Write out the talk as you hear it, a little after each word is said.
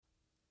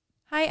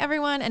Hi,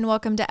 everyone, and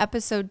welcome to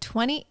episode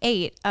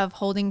 28 of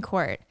Holding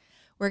Court.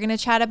 We're going to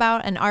chat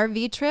about an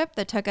RV trip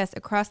that took us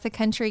across the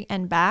country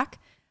and back,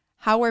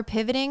 how we're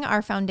pivoting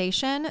our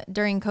foundation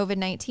during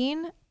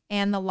COVID-19,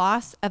 and the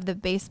loss of the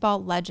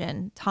baseball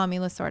legend, Tommy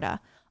Lasorda.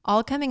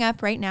 All coming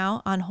up right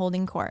now on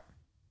Holding Court.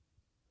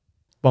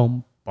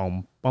 Bum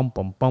bum bum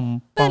bum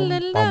bum bum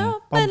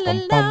bum bum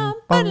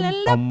bum bum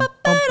bum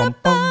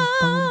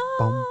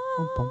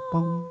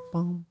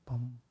bum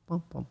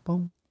bum bum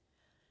bum.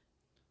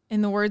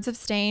 In the words of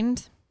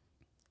Stained,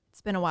 it's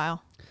been a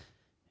while.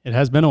 It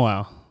has been a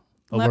while,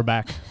 but we're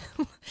back.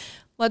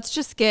 Let's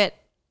just get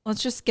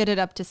it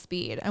up to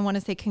speed. I want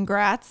to say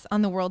congrats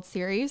on the World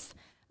Series.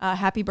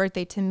 Happy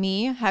birthday to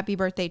me. Happy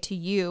birthday to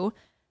you.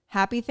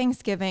 Happy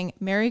Thanksgiving.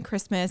 Merry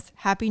Christmas.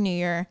 Happy New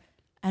Year.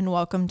 And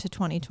welcome to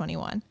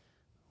 2021.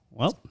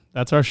 Well,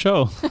 that's our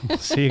show.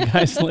 See you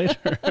guys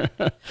later.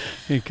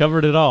 You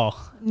covered it all.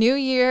 New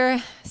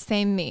year,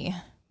 same me.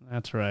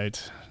 That's right.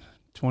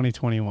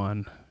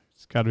 2021.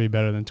 It's got to be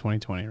better than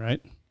 2020,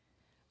 right?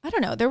 I don't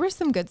know. There were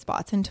some good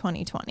spots in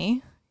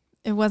 2020.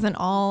 It wasn't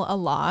all a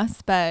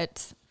loss,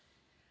 but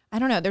I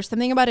don't know. There's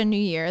something about a new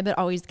year that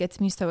always gets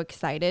me so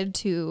excited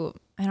to,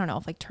 I don't know,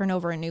 if like turn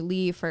over a new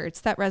leaf or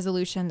set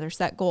resolutions or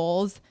set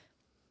goals.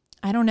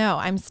 I don't know.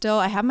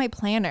 I have my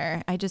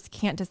planner. I just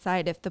can't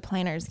decide if the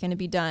planner is going to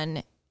be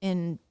done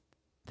in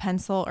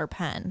pencil or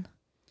pen.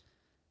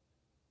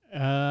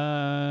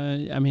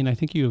 I mean, I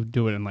think you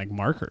do it in like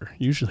marker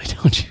usually,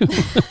 don't you?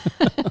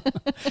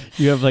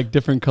 You have like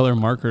different color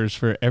markers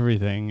for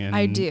everything. And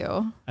I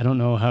do. I don't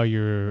know how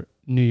your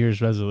New Year's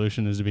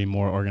resolution is to be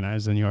more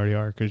organized than you already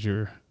are because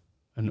you're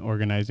an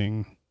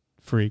organizing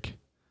freak.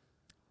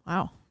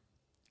 Wow.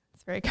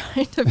 It's very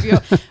kind of you.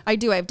 I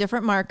do. I have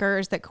different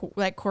markers that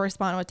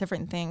correspond with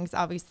different things.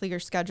 Obviously, your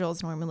schedule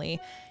is normally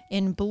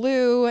in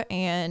blue,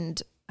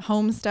 and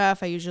home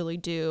stuff I usually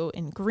do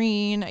in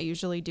green. I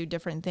usually do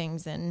different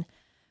things in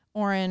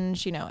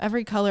orange,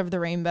 every color of the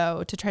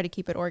rainbow to try to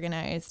keep it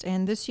organized.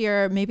 And this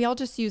year, maybe I'll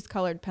just use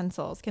colored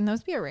pencils. Can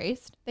those be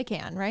erased? They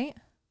can, right?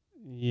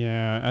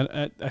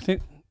 Yeah, I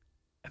think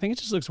it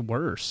just looks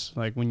worse,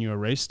 like when you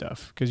erase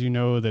stuff, because you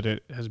know that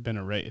it has been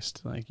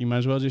erased. Like you might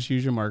as well just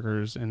use your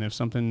markers, and if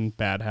something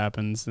bad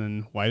happens,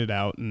 then white it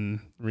out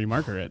and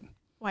remarker it.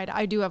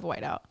 I do have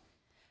whiteout.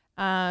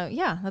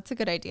 Yeah, that's a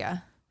good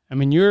idea. I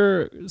mean,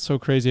 you're so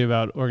crazy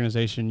about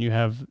organization. You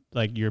have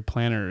like your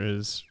planner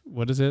is,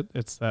 what is it?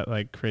 It's that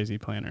like crazy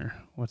planner.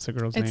 What's the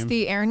girl's name? It's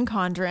the Erin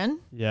Condren.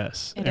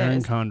 Yes,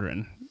 Erin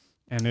Condren.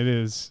 And it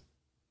is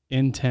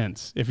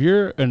intense. If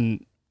you're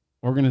an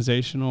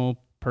organizational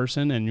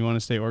person and you want to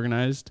stay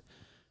organized,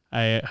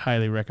 I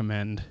highly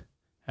recommend.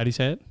 How do you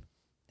say it?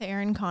 The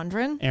Erin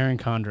Condren. Erin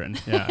Condren.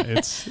 Yeah,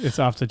 it's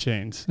off the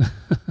chains.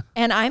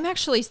 And I'm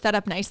actually set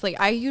up nicely.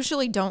 I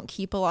usually don't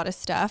keep a lot of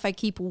stuff. I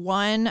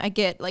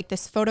get like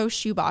this photo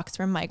shoebox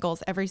from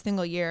Michaels every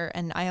single year,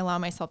 and I allow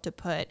myself to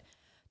put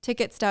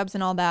ticket stubs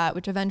and all that,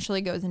 which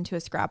eventually goes into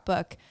a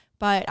scrapbook.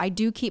 But I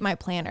do keep my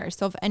planner.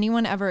 So if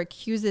anyone ever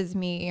accuses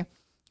me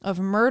of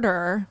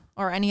murder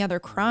or any other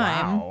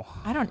crime,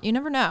 wow. You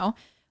never know.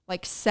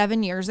 Like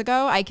 7 years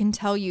ago, I can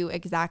tell you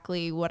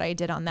exactly what I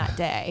did on that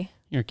day.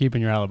 You're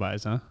keeping your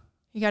alibis, huh?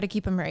 You got to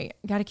keep them right.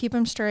 You got to keep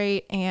them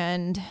straight,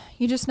 and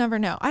you just never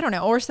know. I don't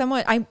know. Or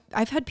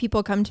I've had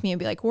people come to me and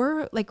be like,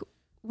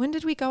 when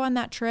did we go on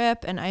that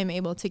trip? And I'm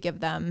able to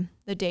give them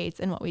the dates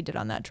and what we did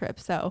on that trip.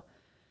 So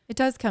it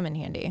does come in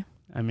handy.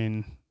 I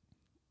mean,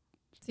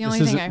 it's the only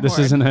thing I hoard.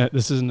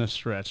 This isn't a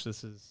stretch.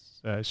 This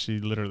is, she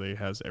literally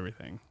has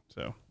everything.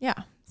 So yeah.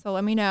 So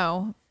let me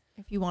know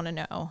if you want to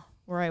know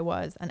where I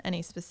was on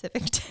any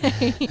specific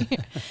day.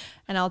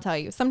 And I'll tell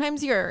you.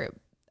 Sometimes your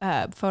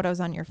photos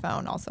on your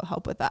phone also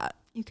help with that.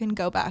 You can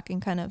go back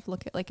and kind of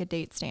look at like a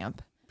date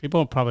stamp.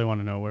 People probably want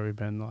to know where we've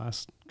been the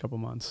last couple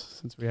months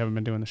since we haven't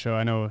been doing the show.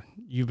 I know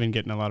you've been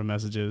getting a lot of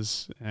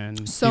messages,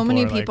 and so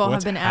many people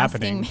have been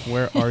asking me,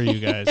 where are you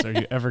guys? Are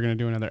you ever going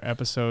to do another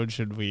episode?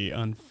 Should we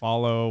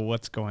unfollow?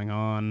 What's going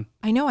on?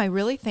 I know. I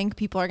really think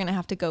people are going to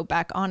have to go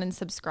back on and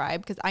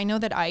subscribe, because I know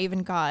that I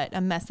even got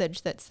a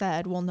message that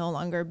said we'll no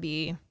longer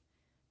be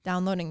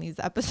downloading these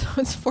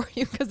episodes for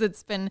you because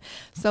it's been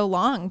so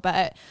long.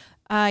 But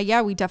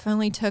yeah, we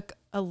definitely took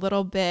a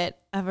little bit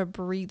of a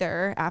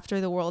breather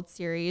after the World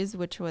Series,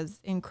 which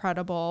was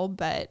incredible,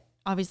 but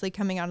obviously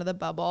coming out of the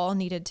bubble,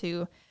 needed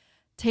to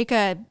take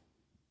a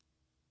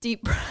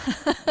deep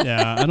breath.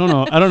 Yeah, I don't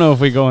know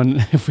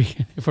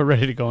if we're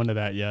ready to go into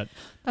that yet.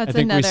 I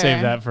think we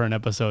saved that for an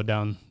episode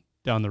down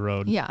the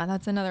road. Yeah,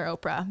 that's another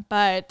Oprah.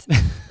 But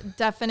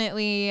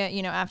definitely,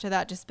 after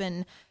that, just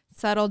been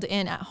settled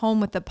in at home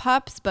with the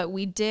pups. But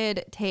we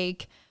did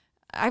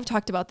I've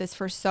talked about this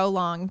for so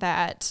long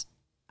that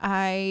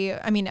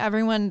I mean,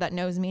 everyone that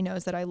knows me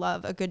knows that I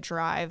love a good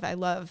drive. I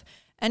love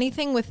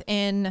anything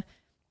within,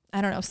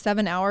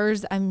 7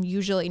 hours. I'm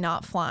usually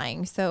not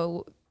flying.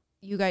 So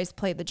you guys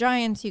play the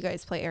Giants, you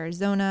guys play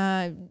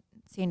Arizona,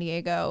 San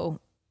Diego.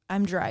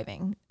 I'm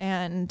driving.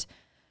 And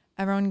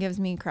Everyone gives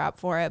me crap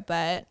for it,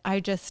 but I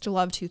just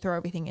love to throw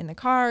everything in the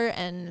car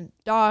and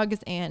dogs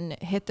and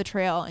hit the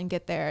trail and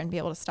get there and be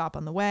able to stop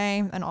on the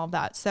way and all of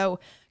that. So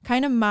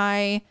kind of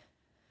my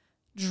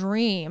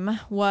dream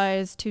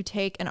was to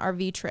take an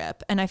RV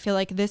trip. And I feel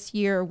like this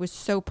year was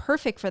so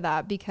perfect for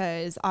that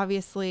because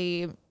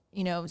obviously,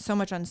 you know, so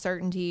much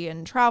uncertainty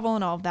and travel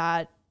and all of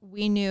that.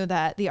 We knew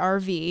that the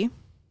RV,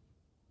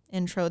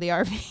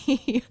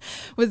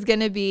 was going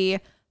to be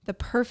the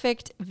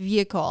perfect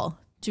vehicle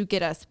to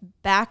get us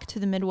back to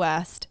the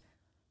Midwest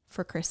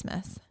for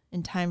Christmas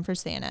in time for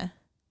Santa.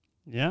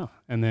 Yeah.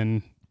 And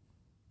then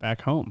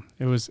back home.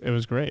 It was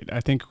great.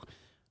 I think,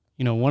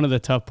 you know, one of the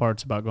tough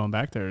parts about going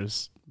back there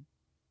is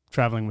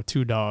traveling with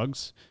 2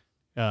 dogs.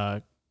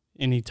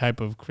 Any type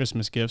of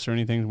Christmas gifts or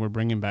anything we're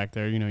bringing back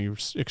there, you know, you're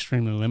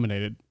extremely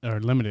limited.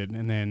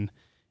 And then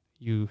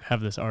you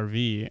have this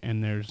RV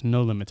and there's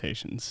no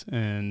limitations,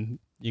 and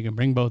you can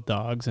bring both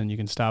dogs and you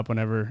can stop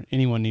whenever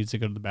anyone needs to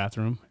go to the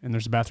bathroom. And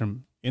there's a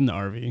bathroom in the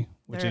RV,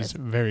 which is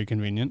very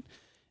convenient.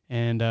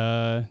 And,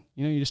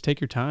 you know, you just take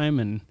your time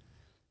and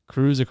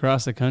cruise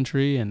across the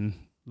country and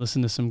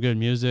listen to some good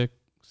music,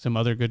 some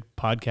other good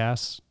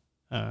podcasts.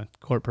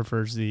 Court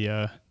prefers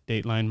the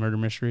Dateline Murder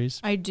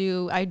Mysteries. I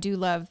do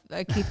love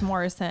Keith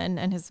Morrison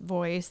and his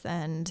voice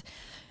and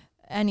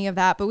any of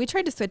that, but we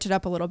tried to switch it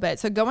up a little bit.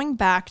 So going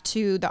back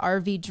to the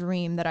RV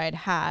dream that I'd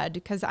had,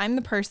 because I'm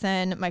the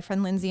person, my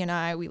friend Lindsay and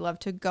I, we love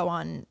to go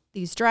on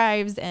these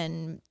drives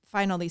and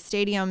find all these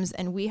stadiums,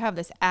 and we have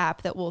this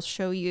app that will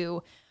show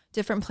you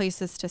different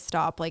places to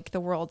stop, like the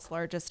world's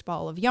largest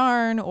ball of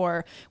yarn.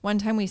 Or one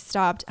time we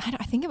stopped,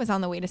 I think it was on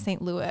the way to St.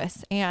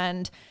 Louis,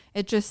 and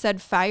it just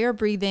said fire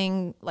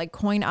breathing, like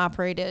coin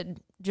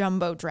operated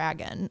jumbo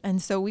dragon.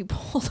 And so we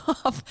pulled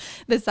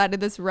off the side of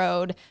this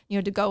road, you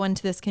know, to go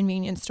into this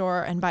convenience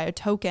store and buy a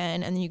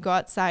token. And then you go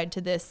outside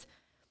to this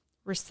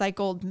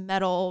recycled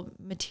metal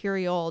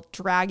material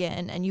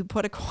dragon and you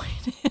put a coin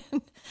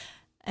in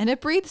and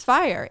it breathes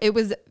fire. It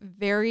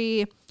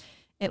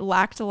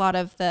lacked a lot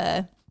of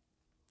the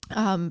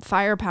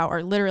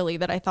firepower, literally,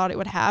 that I thought it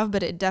would have,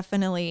 but it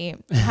definitely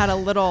had a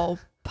little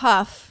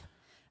puff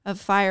of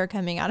fire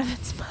coming out of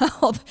its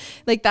mouth.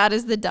 Like, that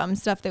is the dumb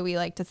stuff that we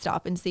like to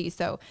stop and see.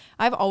 So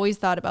I've always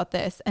thought about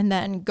this. And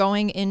then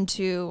going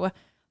into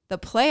the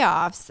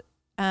playoffs,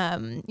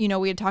 you know,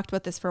 we had talked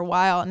about this for a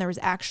while, and there was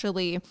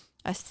actually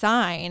a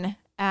sign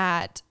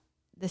at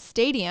the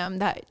stadium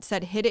that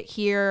said, hit it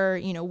here,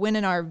 you know, win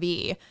an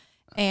RV.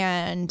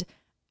 And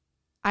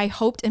I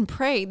hoped and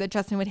prayed that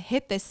Justin would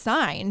hit this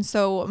sign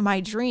so my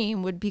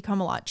dream would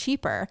become a lot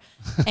cheaper.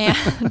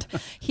 And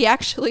he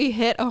actually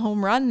hit a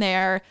home run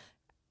there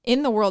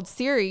in the World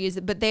Series,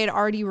 but they had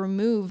already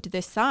removed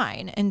this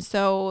sign. And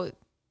so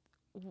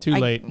too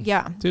late.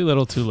 Yeah. Too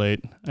little, too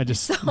late. I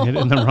just hit it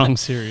in the wrong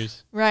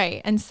series.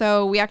 Right. And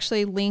so we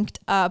actually linked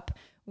up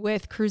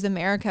with Cruise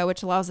America,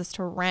 which allows us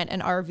to rent an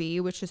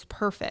RV, which is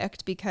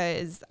perfect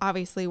because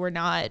obviously we're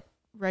not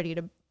ready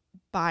to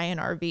buy an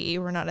RV.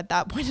 We're not at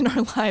that point in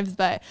our lives,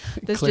 but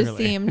this just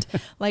seemed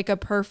like a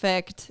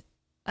perfect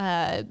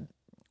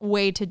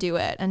way to do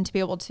it and to be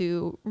able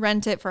to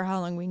rent it for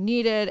how long we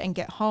needed and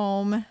get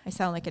home. I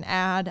sound like an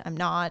ad. I'm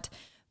not,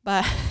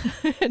 but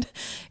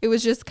it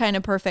was just kind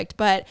of perfect.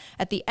 But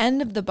at the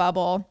end of the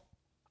bubble,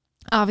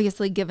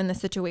 obviously, given the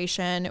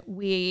situation,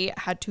 we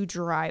had to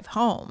drive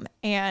home.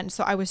 And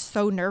so I was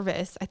so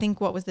nervous. I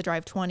think, what was the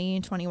drive?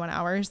 21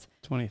 hours?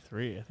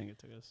 23, I think it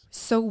took us.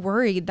 So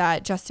worried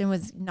that Justin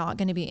was not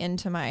going to be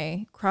into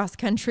my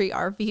cross-country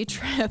RV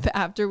trip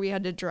after we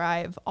had to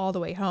drive all the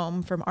way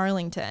home from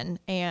Arlington.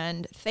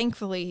 And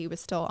thankfully, he was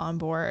still on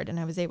board and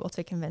I was able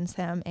to convince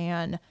him.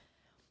 And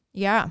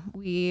yeah,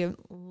 we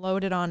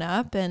loaded on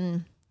up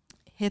and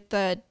hit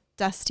the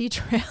dusty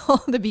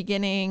trail the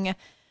beginning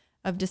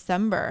of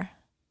December.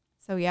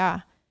 So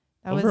yeah,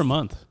 that was over a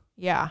month.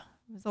 Yeah,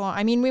 it was a long.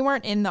 I mean, we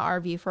weren't in the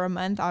RV for a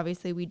month.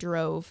 Obviously, we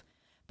drove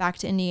back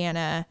to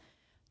Indiana,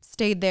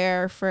 stayed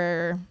there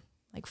for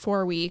like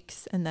 4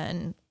 weeks, and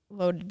then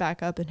loaded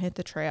back up and hit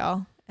the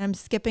trail. And I'm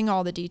skipping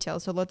all the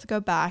details, so let's go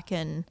back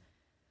and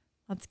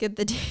let's get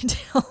the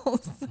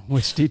details.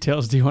 Which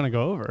details do you want to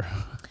go over?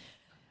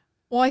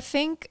 Well, I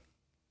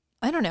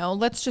don't know.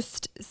 Let's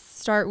just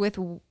start with,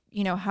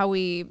 you know, how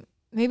we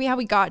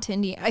got to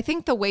Indiana. I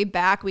think the way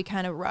back, we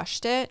kind of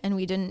rushed it and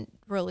we didn't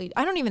really,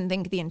 I don't even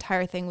think the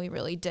entire thing we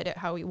really did it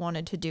how we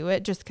wanted to do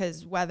it, just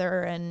because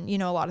weather and, you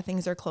know, a lot of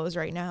things are closed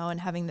right now,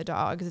 and having the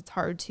dogs, it's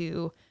hard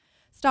to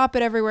stop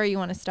it everywhere you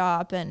want to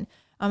stop. And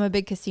I'm a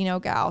big casino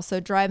gal,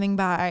 so driving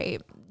by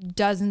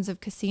dozens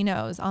of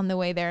casinos on the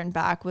way there and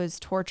back was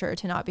torture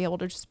to not be able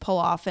to just pull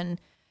off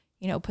and,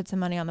 you know, put some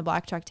money on the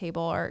blackjack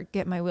table or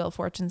get my Wheel of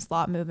Fortune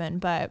slot moving.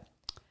 But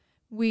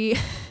how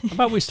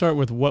about we start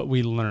with what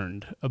we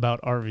learned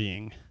about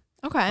RVing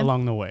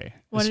along the way?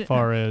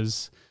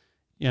 As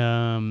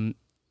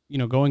you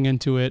know, going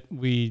into it,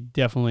 we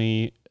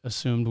definitely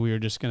assumed we were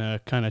just going to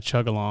kind of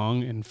chug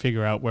along and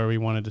figure out where we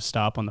wanted to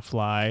stop on the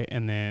fly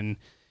and then,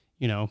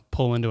 you know,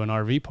 pull into an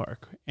RV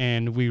park.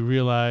 And we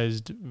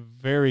realized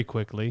very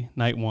quickly,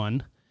 night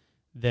one,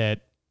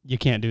 that you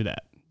can't do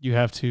that. you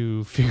have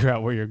to figure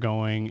out where you're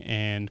going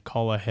and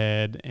call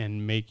ahead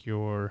and make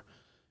your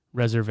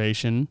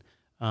reservation.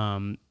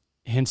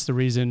 Hence the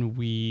reason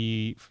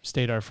we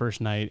stayed our first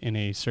night in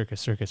a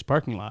Circus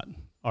parking lot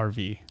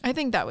RV. I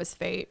think that was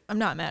fate. I'm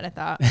not mad at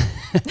that.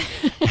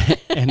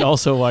 And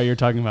also why you're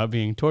talking about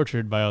being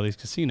tortured by all these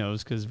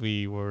casinos, because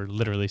we were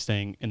literally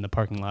staying in the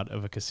parking lot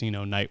of a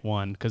casino night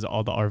one because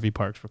all the RV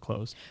parks were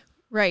closed.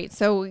 Right.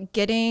 So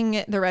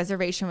getting the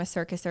reservation with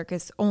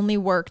Circus only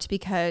worked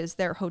because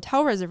their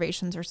hotel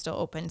reservations are still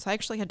open. So I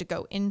actually had to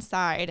go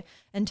inside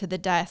and to the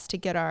desk to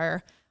get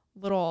our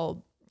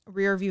little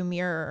rear view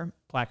mirror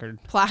placard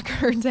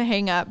to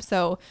hang up.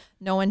 So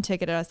no one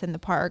ticketed us in the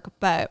park.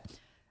 But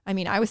I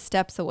mean, I was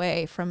steps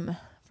away from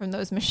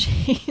those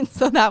machines.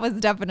 So that was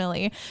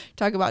definitely,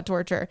 talk about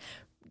torture.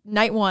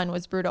 Night one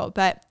was brutal.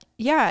 But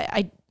yeah,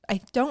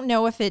 I don't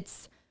know if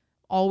it's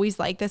always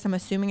like this. I'm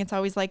assuming it's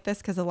always like this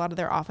because a lot of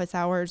their office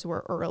hours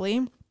were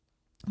early.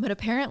 But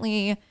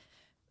apparently,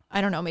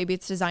 I don't know, maybe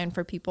it's designed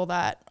for people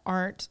that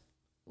aren't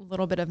a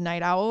little bit of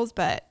night owls,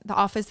 but the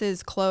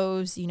offices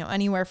close,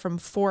 anywhere from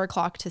 4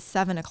 o'clock to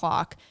 7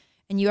 o'clock.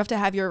 And you have to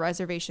have your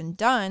reservation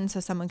done so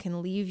someone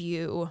can leave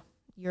you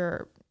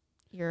your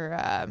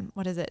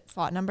what is it,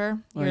 slot number?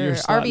 Your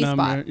RV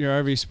spot.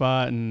 Your RV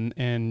spot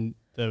and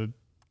the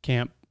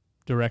camp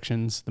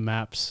directions, the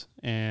maps,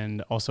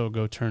 and also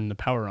go turn the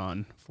power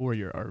on for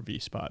your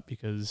RV spot,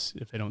 because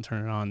if they don't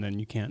turn it on, then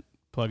you can't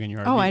plug in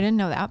your RV. Oh, I didn't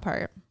know that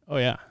part. Oh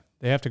yeah.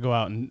 They have to go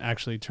out and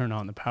actually turn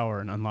on the power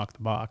and unlock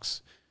the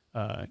box,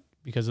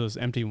 because those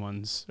empty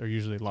ones are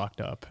usually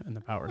locked up and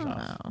the power's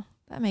off.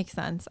 That makes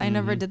sense. I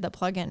never did the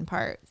plug-in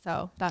part,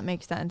 so that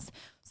makes sense.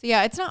 So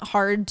yeah, it's not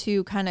hard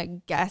to kind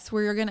of guess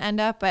where you're going to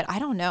end up, but I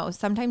don't know.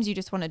 Sometimes you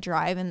just want to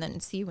drive and then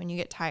see when you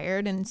get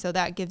tired, and so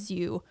that gives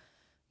you,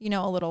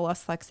 a little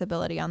less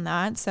flexibility on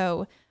that.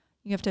 So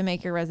you have to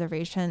make your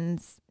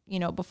reservations,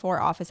 before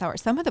office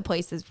hours. Some of the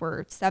places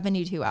were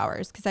 72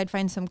 hours because I'd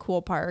find some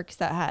cool parks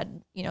that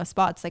had,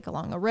 spots like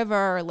along a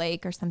river or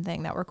lake or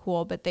something that were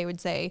cool, but they would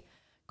say,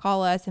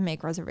 call us and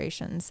make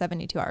reservations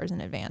 72 hours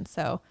in advance.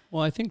 So,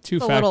 well, I think two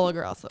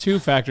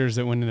factors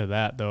that went into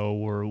that though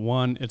were,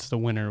 one, it's the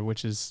winter,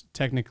 which is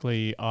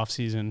technically off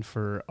season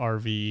for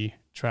RV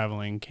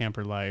traveling,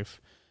 camper life,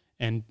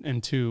 and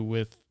two,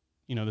 with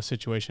the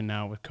situation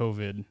now with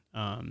COVID,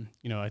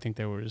 I think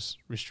there was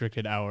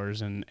restricted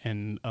hours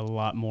and a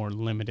lot more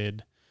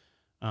limited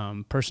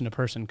person to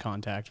person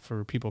contact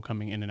for people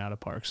coming in and out of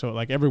parks. So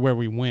like everywhere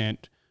we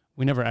went,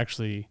 we never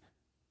actually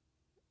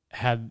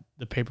had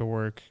the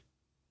paperwork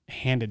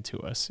handed to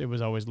us. It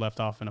was always left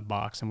off in a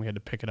box and we had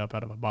to pick it up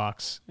out of a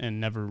box,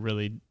 and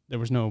there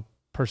was no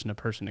person to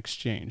person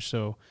exchange.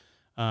 So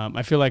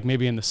I feel like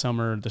maybe in the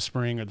summer, the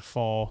spring, or the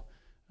fall,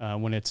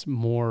 when it's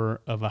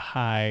more of a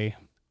high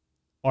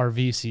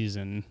RV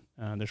season,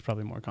 there's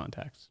probably more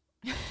contacts.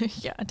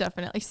 Yeah,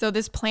 definitely. So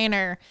this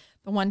planner,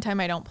 the one time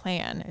I don't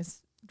plan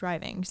is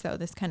driving. So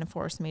this kind of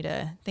forced me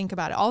to think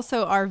about it.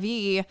 Also,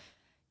 RV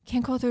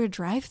can't go through a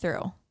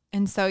drive-through.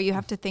 And so you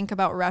have to think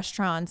about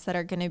restaurants that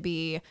are going to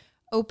be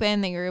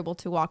open that you're able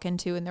to walk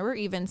into. And there were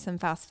even some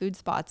fast food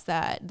spots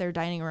that their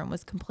dining room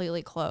was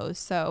completely closed.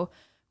 So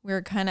we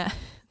were kind of,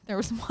 there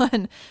was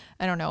one,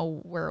 I don't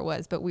know where it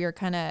was, but we were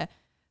kind of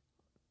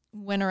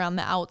went around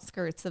the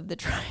outskirts of the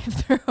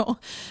drive-through,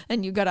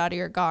 and you got out of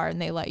your car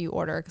and they let you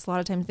order, because a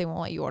lot of times they won't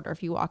let you order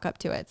if you walk up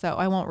to it. So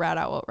I won't rat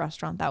out what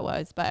restaurant that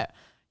was, but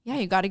yeah,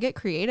 you got to get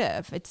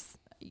creative.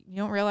 You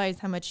don't realize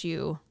how much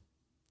you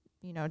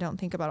don't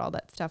think about all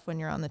that stuff when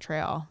you're on the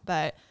trail.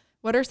 But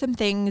what are some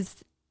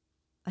things,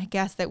 I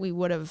guess, that we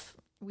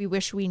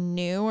wish we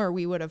knew or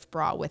we would have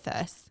brought with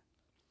us?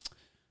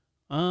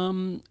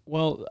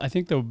 Well, I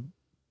think the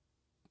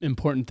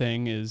important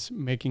thing is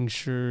making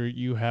sure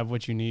you have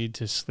what you need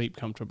to sleep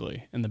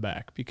comfortably in the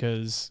back,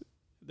 because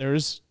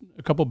there's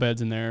a couple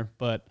beds in there,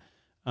 but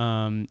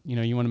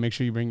you want to make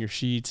sure you bring your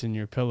sheets and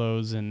your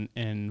pillows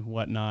and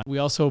whatnot. We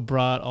also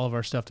brought all of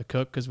our stuff to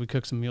cook, because we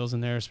cook some meals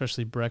in there,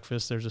 especially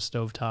breakfast. There's a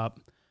stovetop,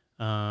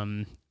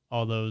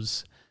 all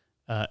those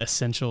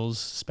essentials,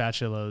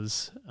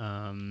 spatulas,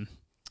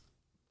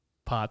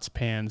 pots,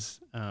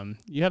 pans.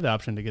 You have the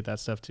option to get that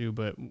stuff too,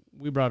 but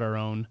we brought our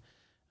own.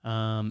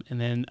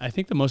 And then I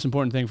think the most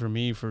important thing for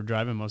me for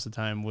driving most of the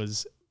time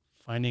was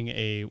finding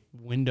a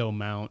window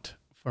mount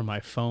for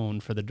my phone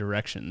for the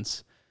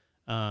directions.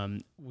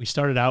 We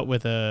started out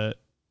with a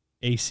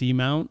AC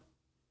mount,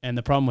 and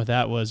the problem with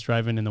that was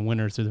driving in the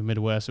winter through the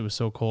Midwest. It was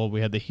so cold. We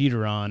had the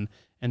heater on,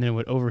 and then it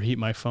would overheat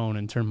my phone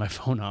and turn my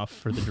phone off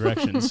for the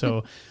directions.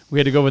 So we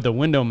had to go with the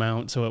window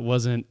mount so it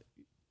wasn't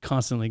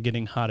constantly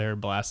getting hot air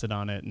blasted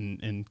on it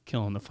and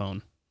killing the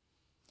phone.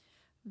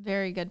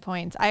 Very good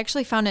points. I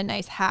actually found a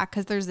nice hack,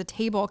 because there's a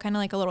table, kind of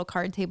like a little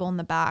card table in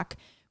the back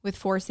with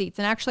 4 seats.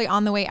 And actually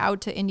on the way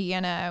out to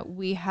Indiana,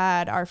 we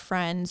had our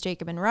friends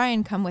Jacob and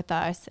Ryan come with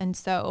us. And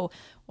so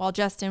while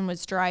Justin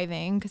was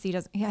driving,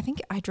 because I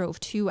think I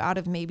drove 2 out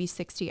of maybe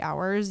 60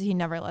 hours. He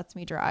never lets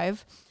me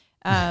drive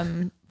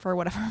for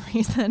whatever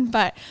reason,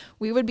 but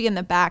we would be in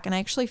the back. And I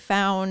actually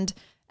found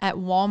at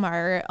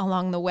Walmart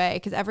along the way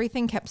because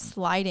everything kept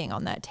sliding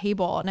on that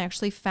table. And I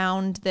actually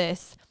found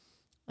this,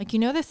 like, you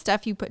know, this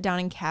stuff you put down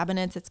in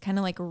cabinets. It's kind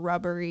of like a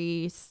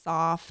rubbery,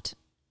 soft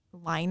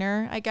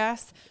liner, I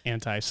guess.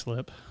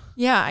 Anti-slip.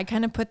 Yeah, I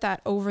kind of put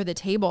that over the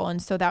table.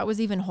 And so that was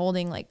even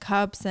holding like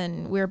cups,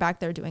 and we were back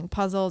there doing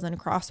puzzles and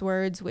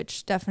crosswords,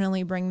 which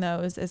definitely bring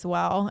those as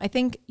well. I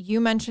think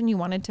you mentioned you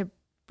wanted to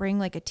bring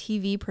like a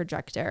TV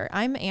projector.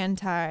 I'm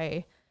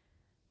anti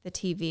the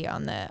TV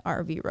on the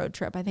RV road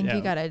trip. I think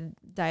you got to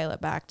dial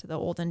it back to the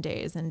olden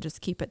days and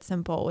just keep it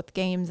simple with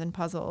games and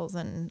puzzles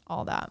and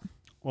all that.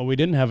 Well, we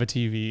didn't have a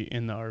TV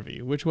in the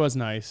RV, which was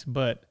nice.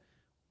 But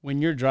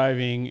when you're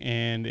driving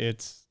and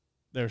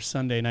there's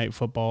Sunday night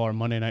football or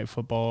Monday night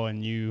football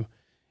and you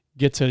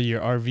get to your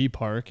RV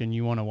park and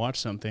you want to watch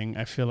something,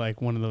 I feel like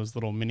one of those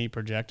little mini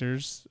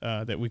projectors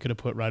that we could have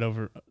put right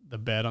over the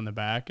bed on the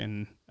back,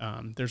 and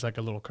there's like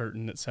a little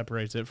curtain that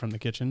separates it from the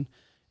kitchen.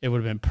 It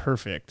would have been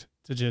perfect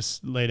to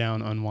just lay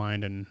down,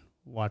 unwind, and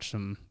watch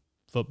some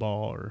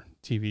football or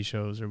TV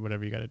shows or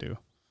whatever you got to do.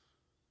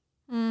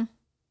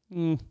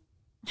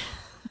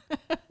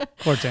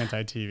 Court's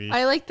anti-TV.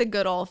 I like the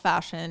good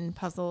old-fashioned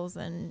puzzles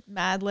and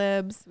Mad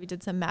Libs. We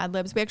did some Mad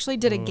Libs. We actually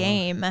did a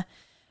game,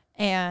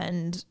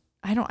 and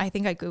I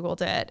think I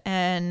Googled it,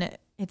 and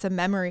it's a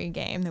memory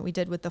game that we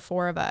did with the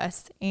four of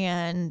us,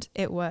 and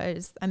it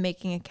was I'm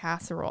making a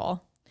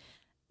casserole.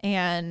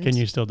 And can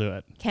you still do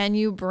it? Can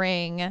you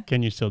bring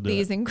Can you still do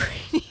these it?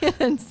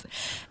 ingredients?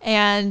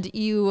 And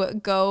you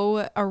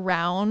go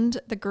around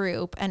the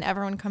group and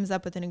everyone comes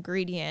up with an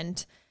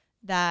ingredient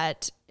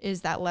that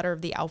is that letter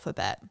of the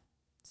alphabet.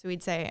 So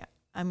we'd say,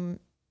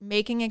 I'm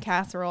making a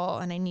casserole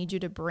and I need you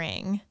to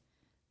bring.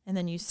 And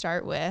then you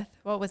start with,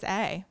 what was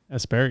A?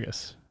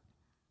 Asparagus.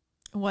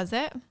 Was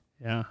it?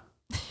 Yeah.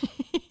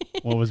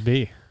 What was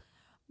B?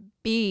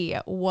 B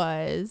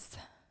wasn't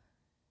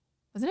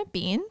it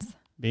beans?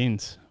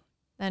 Beans.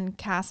 Then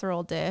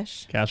casserole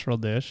dish. Casserole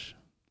dish.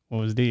 What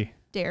was D?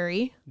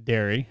 Dairy.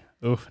 Dairy.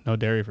 Oof, no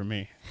dairy for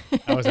me.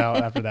 I was out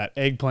after that.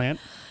 Eggplant.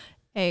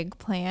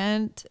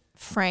 Eggplant.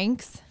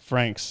 Frank's.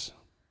 Frank's.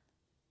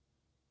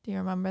 Do you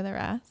remember the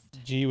rest?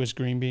 G was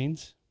green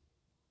beans.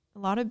 A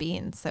lot of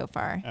beans so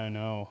far. I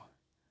know.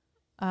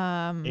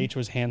 H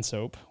was hand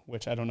soap,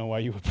 which I don't know why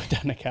you would put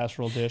that in a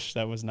casserole dish.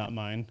 That was not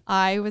mine.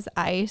 I was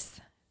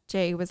ice.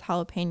 J was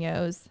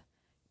jalapenos.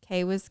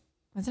 K wasn't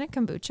it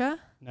kombucha?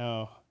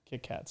 No,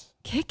 Kit Kats.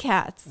 Kit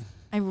Kats.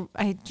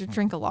 I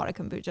drink a lot of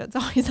kombucha. It's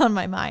always on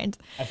my mind.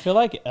 I feel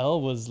like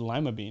L was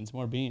lima beans,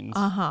 more beans.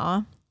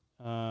 Uh-huh.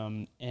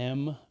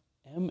 M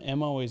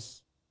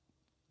always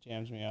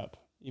jams me up.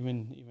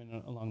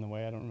 Even along the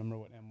way, I don't remember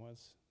what M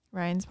was.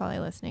 Ryan's probably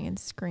listening and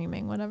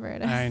screaming, whatever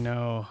it is. I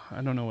know.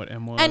 I don't know what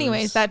M was.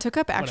 Anyways, that took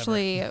up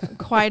actually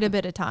quite a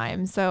bit of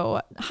time.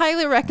 So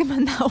highly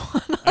recommend that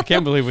one. I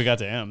can't believe we got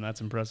to M. That's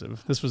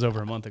impressive. This was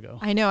over a month ago.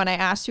 I know. And I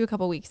asked you a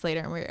couple weeks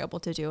later and we were able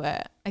to do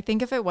it. I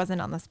think if it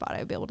wasn't on the spot,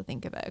 I'd be able to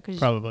think of it.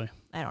 Probably.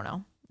 I don't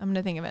know. I'm going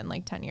to think of it in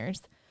like 10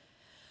 years.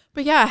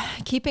 But yeah,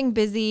 keeping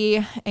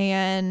busy,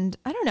 and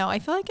I don't know. I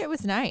feel like it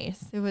was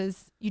nice.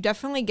 You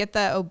definitely get the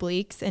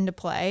obliques into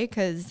play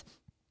because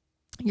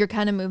you're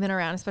kind of moving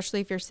around, especially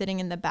if you're sitting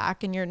in the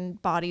back and your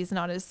body's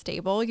not as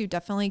stable. You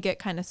definitely get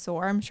kind of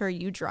sore. I'm sure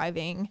you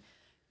driving,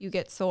 you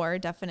get sore,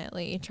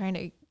 definitely trying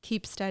to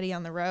keep steady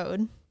on the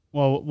road.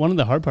 Well, one of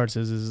the hard parts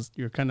is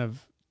you're kind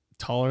of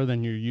taller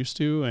than you're used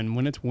to. And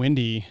when it's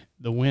windy,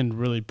 the wind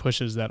really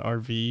pushes that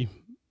RV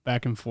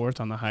back and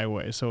forth on the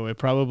highway. So it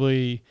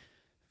probably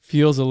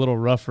feels a little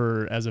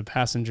rougher as a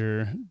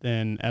passenger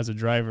than as a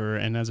driver.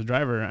 And as a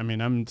driver, I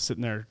mean, I'm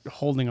sitting there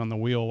holding on the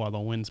wheel while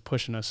the wind's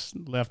pushing us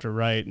left or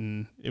right.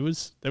 And there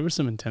were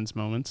some intense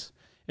moments,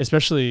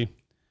 especially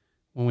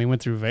when we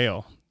went through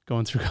Vail,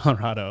 going through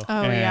Colorado.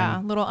 Oh,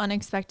 yeah. Little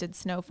unexpected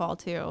snowfall,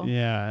 too.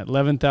 Yeah.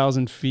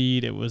 11,000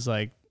 feet. It was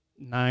like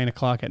 9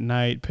 o'clock at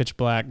night, pitch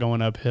black,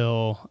 going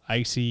uphill,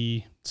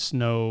 icy,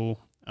 snow.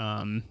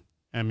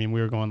 I mean, we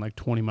were going like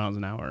 20 miles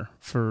an hour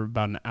for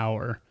about an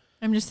hour.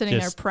 I'm just sitting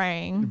there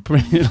praying.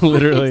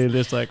 Literally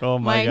just like, oh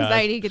my God. My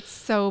anxiety gets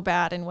so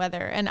bad in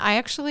weather. And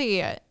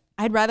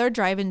I'd rather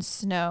drive in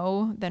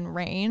snow than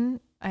rain.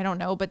 I don't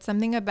know, but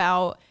something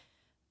about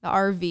the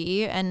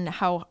RV and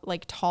how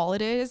like tall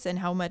it is and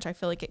how much I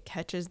feel like it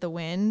catches the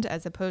wind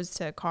as opposed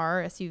to a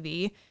car,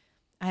 SUV.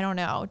 I don't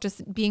know,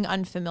 just being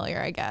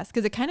unfamiliar, I guess,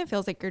 because it kind of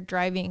feels like you're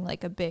driving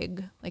like a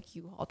big like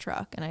U-Haul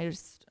truck. And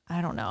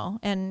I don't know.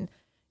 And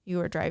you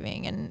were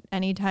driving, and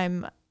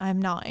anytime I'm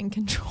not in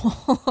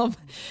control of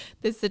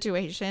this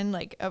situation,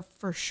 like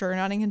for sure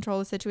not in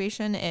control of the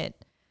situation,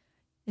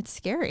 it's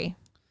scary,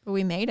 but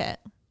we made it.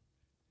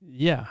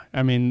 Yeah.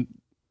 I mean,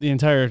 the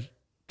entire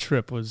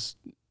trip was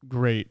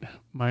great,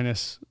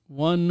 minus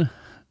one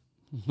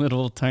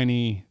little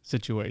tiny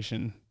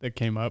situation that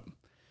came up.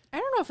 I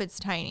don't know if it's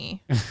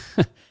tiny.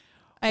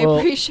 I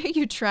appreciate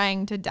you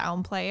trying to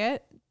downplay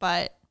it,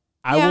 but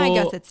I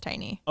guess it's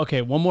tiny.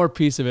 Okay, one more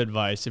piece of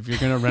advice. If you're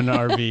going to rent an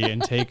RV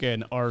and take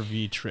an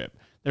RV trip,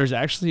 there's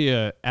actually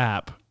an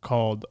app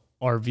called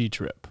RV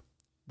Trip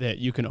that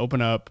you can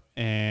open up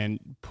and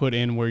put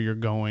in where you're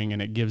going,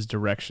 and it gives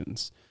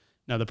directions.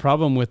 Now, the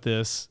problem with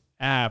this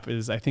app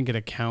is I think it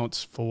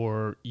accounts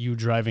for you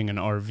driving an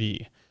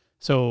RV.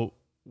 So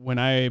when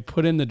I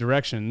put in the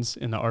directions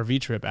in the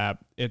RV trip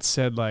app, it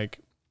said like,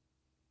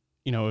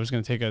 it was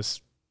going to take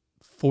us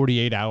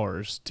 48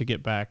 hours to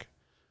get back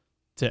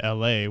to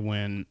LA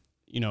when,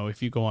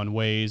 if you go on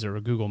Waze or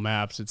Google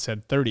Maps, it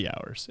said 30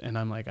 hours. And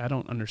I'm like, I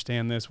don't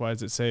understand this. Why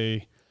does it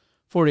say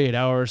 48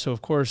 hours? So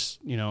of course,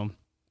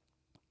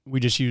 we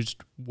just used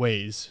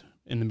Waze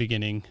in the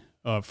beginning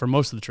for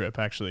most of the trip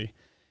actually.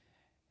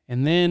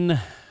 And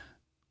then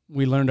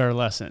we learned our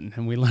lesson,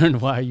 and we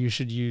learned why you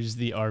should use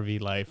the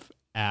RV Life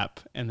app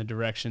and the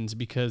directions,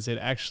 because it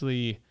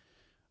actually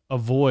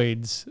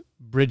avoids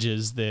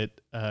bridges that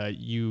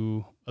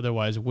you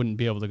otherwise wouldn't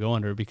be able to go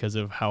under because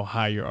of how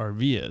high your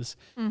RV is.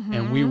 Mm-hmm.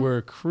 And we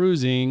were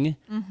cruising,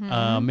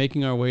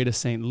 making our way to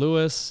St.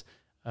 Louis,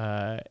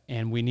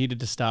 and we needed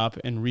to stop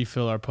and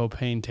refill our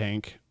propane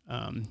tank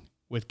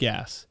with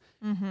gas.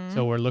 Mm-hmm.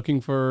 So we're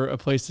looking for a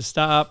place to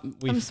stop.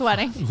 I'm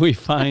sweating. We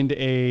find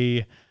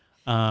a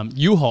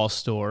U-Haul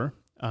store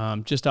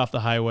just off the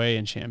highway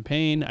in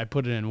Champaign. I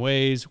put it in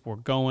Waze. We're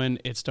going.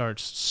 It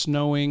starts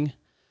snowing.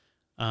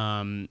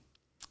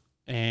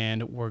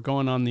 And we're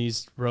going on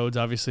these roads,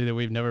 obviously, that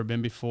we've never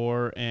been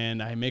before.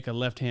 And I make a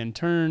left-hand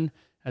turn.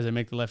 As I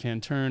make the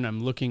left-hand turn,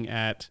 I'm looking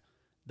at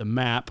the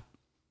map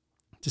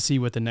to see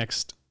what the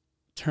next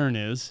turn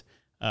is.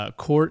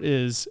 Court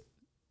is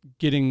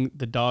getting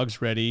the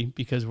dogs ready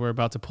because we're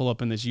about to pull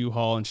up in this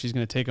U-Haul, and she's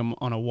going to take them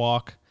on a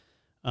walk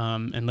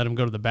and let them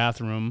go to the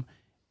bathroom.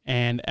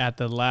 And at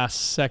the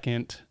last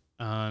second,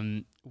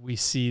 we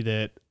see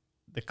that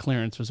the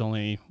clearance was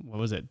only,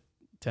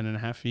 10 and a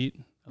half feet,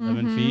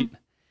 11 feet.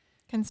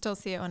 Can still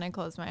see it when I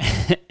close my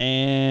eyes.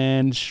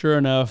 And sure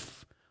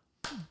enough,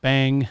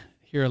 bang,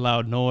 hear a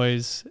loud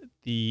noise.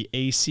 The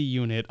AC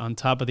unit on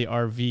top of the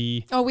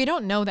RV. Oh, we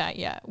don't know that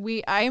yet.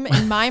 I'm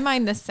in my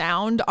mind, the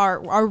sound,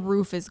 our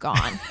roof is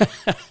gone.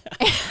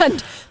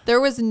 And there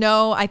was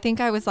I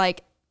think I was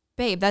like,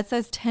 babe, that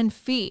says 10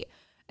 feet.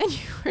 And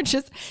you were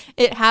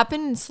it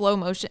happened in slow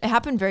motion. It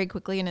happened very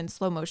quickly and in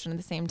slow motion at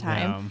the same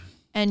time. Yeah.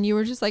 And you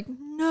were just like,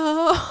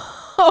 no.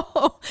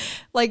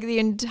 Like the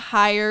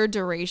entire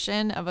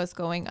duration of us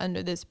going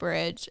under this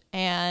bridge.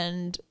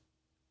 And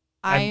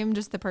I am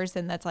just the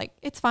person that's like,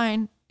 it's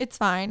fine. It's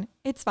fine.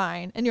 It's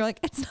fine. And you're like,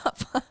 it's not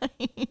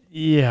fine.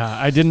 Yeah.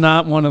 I did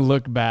not want to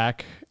look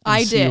back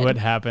and see what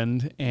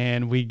happened.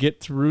 And we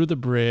get through the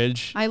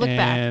bridge. I look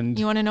back.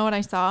 You want to know what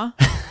I saw?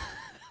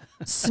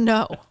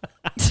 Snow.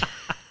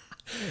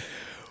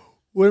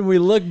 When we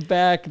looked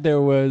back,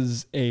 there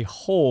was a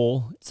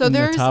hole in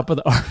the top of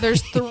the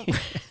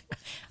RV.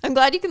 I'm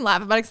glad you can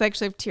laugh about it because I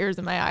actually have tears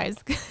in my eyes.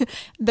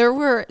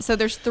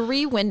 There's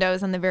 3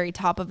 windows on the very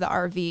top of the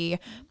RV,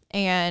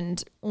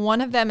 and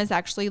one of them is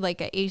actually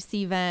like an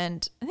AC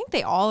vent. I think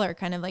they all are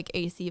kind of like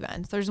AC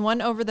vents. There's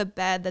one over the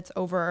bed that's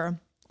over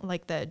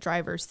like the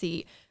driver's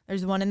seat.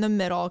 There's one in the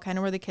middle, kind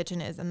of where the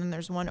kitchen is, and then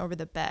there's one over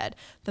the bed.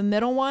 The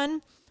middle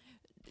one,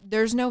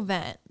 there's no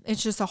vent.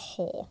 It's just a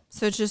hole.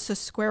 So it's just a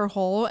square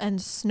hole and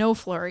snow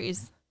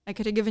flurries. I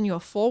could have given you a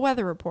full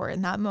weather report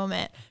in that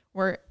moment.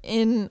 We're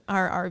in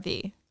our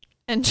RV.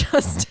 And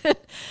Justin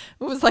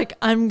was like,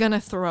 I'm going to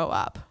throw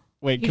up.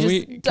 Wait, can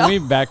we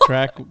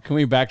backtrack? Can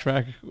we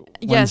backtrack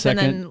one second?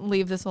 And then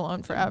leave this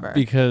alone forever.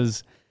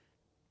 Because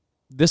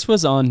this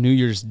was on New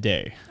Year's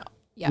Day.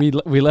 Yeah.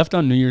 We left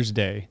on New Year's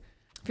Day.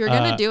 If you're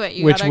going to do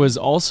it, which was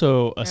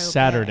also a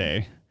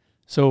Saturday.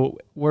 So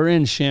we're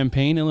in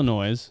Champaign,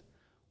 Illinois.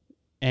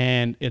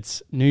 And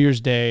it's New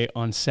Year's Day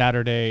on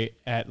Saturday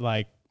at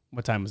like,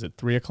 what time was it?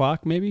 3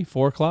 o'clock, maybe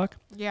 4 o'clock.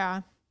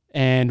 Yeah.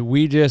 And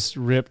we just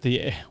ripped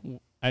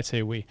I'd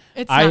say we.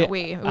 It's not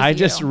we. It was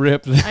just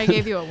ripped. I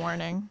gave you a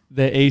warning.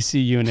 The AC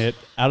unit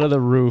out of the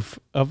roof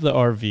of the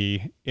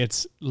RV.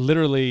 It's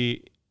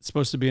literally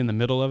supposed to be in the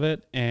middle of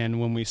it.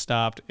 And when we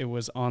stopped, it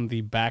was on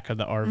the back of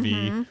the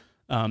RV,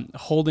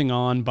 holding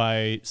on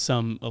by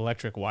some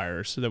electric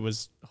wires that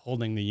was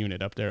holding the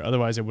unit up there.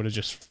 Otherwise, it would have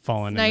just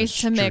fallen in the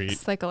street. Nice to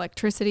mix like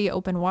electricity,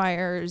 open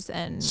wires,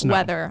 and snow.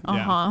 Weather.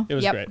 Yeah, it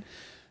was great.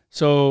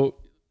 So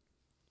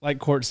like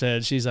Court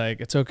said, she's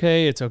like, it's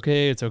okay, it's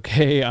okay, it's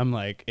okay. I'm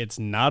like, it's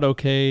not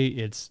okay.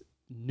 It's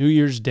New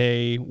Year's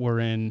Day. We're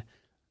in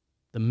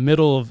the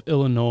middle of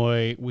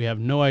Illinois. We have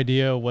no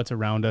idea what's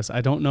around us.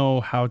 I don't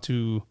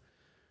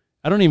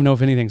even know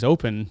if anything's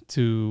open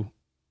to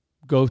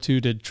go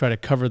to try to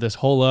cover this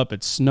hole up.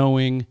 It's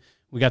snowing.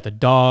 We got the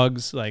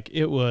dogs. Like,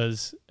 it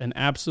was an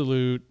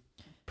absolute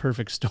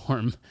perfect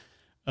storm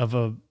of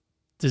a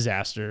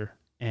disaster.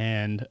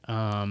 And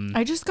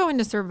I just go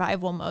into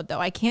survival mode, though.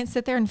 I can't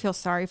sit there and feel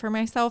sorry for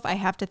myself. I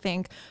have to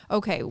think,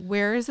 okay,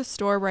 where is a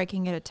store where I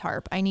can get a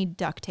tarp? I need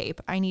duct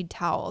tape. I need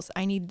towels.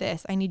 I need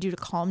this. I need you to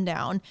calm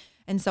down.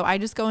 And so I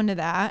just go into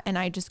that, and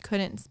I just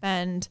couldn't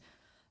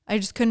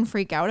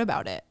freak out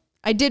about it.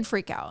 I did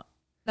freak out.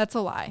 That's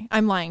a lie.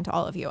 I'm lying to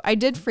all of you. I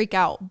did freak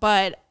out,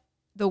 but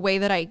the way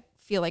that I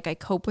feel like I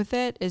cope with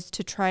it is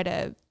to try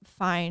to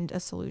find a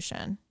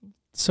solution.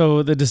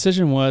 So the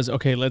decision was,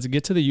 okay, let's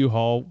get to the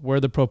U-Haul where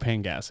the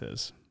propane gas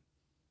is.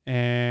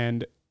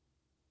 And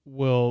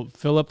we'll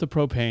fill up the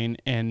propane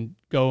and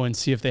go and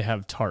see if they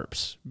have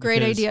tarps.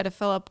 Great idea to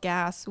fill up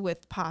gas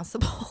with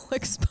possible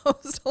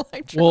exposed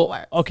electrical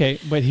wires. Okay,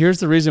 but here's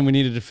the reason we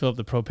needed to fill up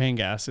the propane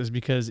gas is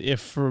because if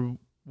for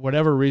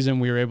whatever reason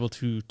we were able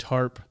to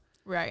tarp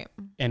right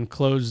and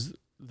close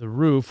the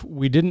roof,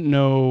 we didn't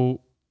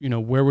know,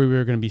 where we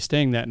were going to be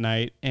staying that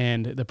night.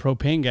 And the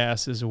propane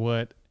gas is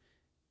what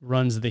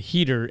runs the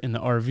heater in the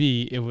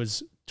RV. It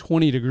was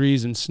 20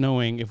 degrees and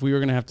snowing. If we were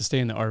going to have to stay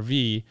in the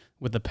RV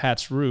with the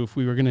patched roof,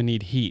 we were going to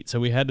need heat. So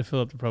we had to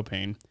fill up the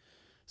propane.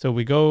 So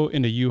we go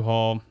into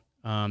U-Haul.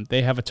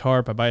 They have a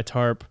tarp. I buy a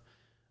tarp,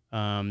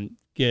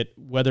 get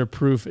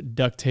weatherproof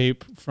duct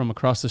tape from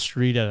across the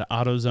street at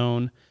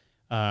AutoZone.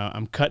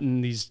 I'm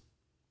cutting these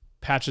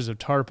patches of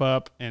tarp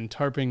up and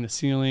tarping the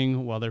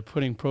ceiling while they're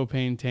putting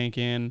propane tank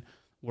in.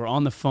 We're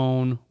on the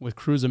phone with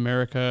Cruise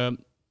America,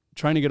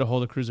 trying to get a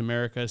hold of Cruise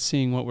America,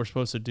 seeing what we're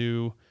supposed to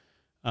do.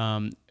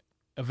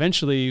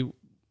 Eventually,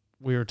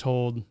 we were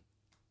told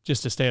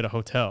just to stay at a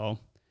hotel,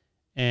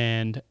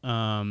 and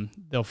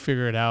they'll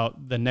figure it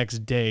out the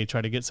next day,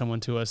 try to get someone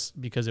to us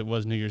because it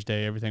was New Year's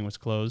Day. Everything was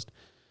closed.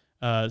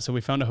 So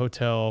we found a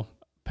hotel,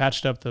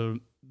 patched up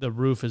the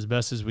roof as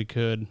best as we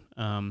could.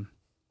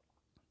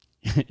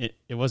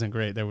 It wasn't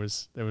great. There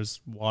was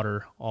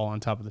water all on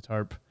top of the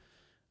tarp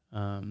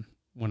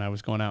when I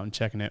was going out and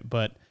checking it,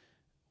 but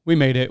we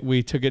made it.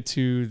 We took it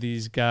to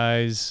these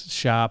guys'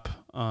 shop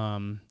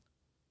the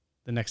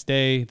next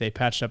day. They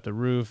patched up the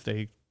roof.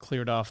 They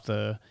cleared off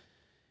the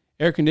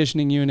air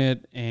conditioning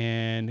unit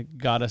and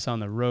got us on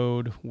the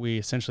road. We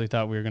essentially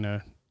thought we were going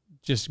to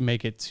just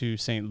make it to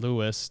St.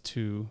 Louis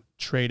to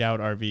trade out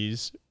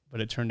RVs,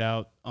 but it turned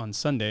out on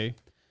Sunday,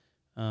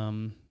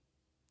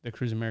 the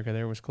Cruise America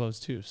there was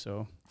closed too.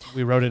 So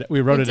we wrote it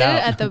out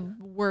at the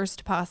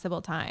worst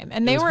possible time.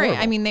 And they were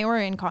horrible. They were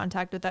in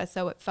contact with us,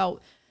 so it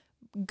felt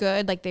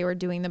good, like they were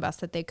doing the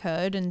best that they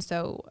could. And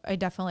so I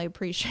definitely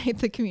appreciate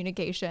the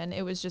communication.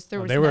 It was just they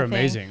were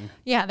amazing.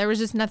 Yeah, there was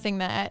just nothing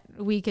that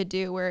we could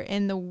do. We're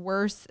in the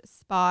worst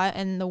spot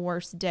and the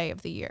worst day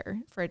of the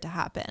year for it to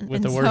happen.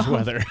 With the worst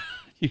weather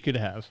you could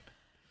have.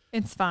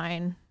 It's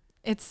fine.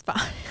 It's fine.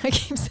 I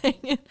keep saying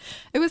it.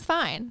 It was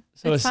fine.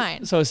 It's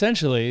fine. So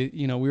essentially,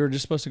 we were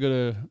just supposed to go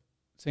to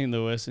St.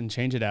 Louis and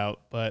change it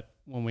out. But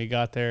when we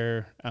got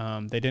there,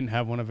 they didn't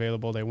have one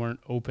available. They weren't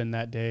open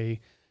that day.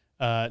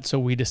 So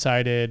we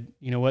decided,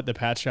 you know what, the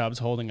patch job's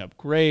holding up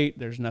great.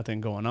 There's nothing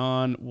going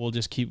on. We'll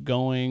just keep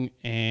going.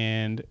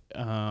 And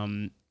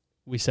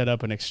we set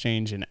up an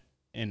exchange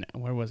in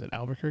where was it?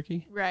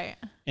 Albuquerque? Right.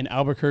 In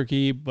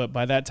Albuquerque. But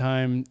by that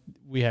time,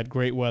 we had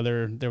great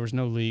weather. There was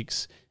no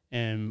leaks.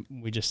 And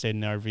we just stayed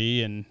in the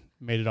RV and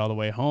made it all the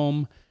way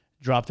home,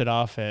 dropped it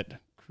off at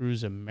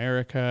Cruise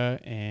America.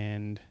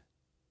 And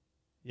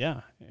yeah,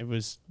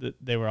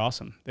 they were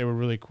awesome. They were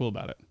really cool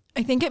about it.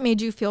 I think it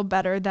made you feel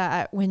better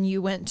that when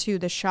you went to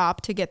the shop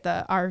to get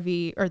the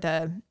RV or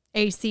the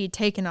AC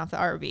taken off the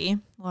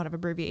RV, a lot of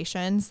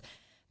abbreviations,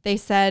 they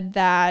said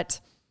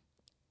that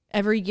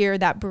every year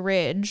that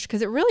bridge,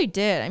 because it really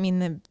did. I mean,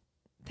 the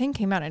thing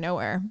came out of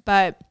nowhere,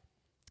 but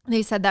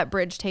they said that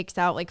bridge takes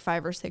out like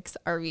 5 or 6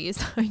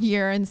 RVs a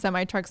year and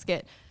semi trucks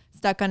get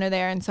stuck under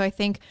there. And so I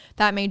think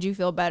that made you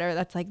feel better.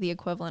 That's like the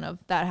equivalent of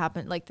that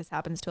happened. Like this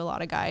happens to a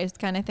lot of guys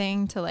kind of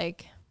thing to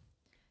like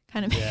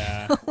kind of.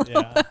 Yeah.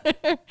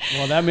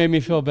 Well, that made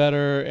me feel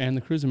better. And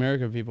the Cruise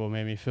America people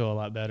made me feel a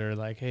lot better.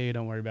 Like, hey,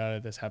 don't worry about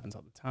it. This happens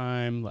all the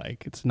time.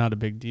 Like, it's not a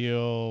big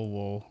deal.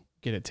 We'll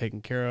get it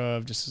taken care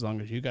of just as long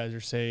as you guys are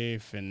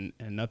safe and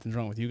nothing's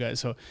wrong with you guys.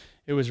 So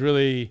it was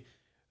really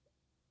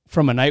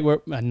from a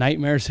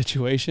nightmare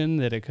situation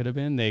that it could have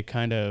been. They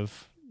kind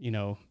of,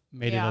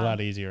 made it a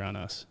lot easier on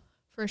us.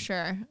 For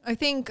sure. I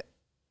think,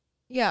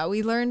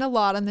 we learned a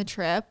lot on the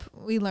trip.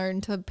 We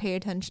learned to pay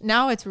attention.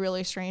 Now it's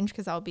really strange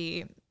because I'll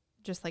be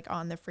just like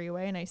on the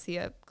freeway and I see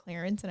a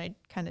clearance and I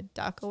kind of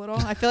duck a little.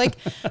 I feel like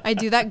I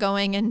do that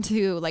going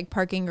into like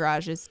parking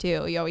garages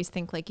too. You always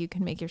think like you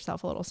can make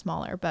yourself a little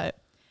smaller,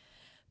 but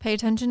pay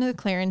attention to the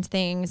clearance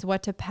things,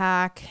 what to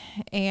pack.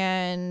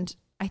 And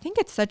I think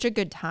it's such a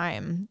good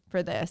time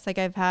for this. Like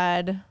I've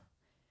had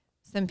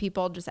some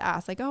people just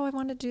ask like, oh, I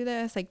want to do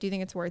this. Like, do you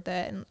think it's worth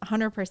it? And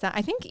 100%.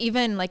 I think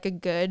even like a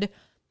good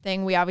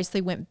thing, we obviously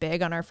went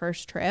big on our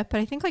first trip, but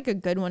I think like a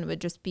good one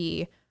would just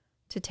be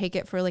to take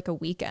it for like a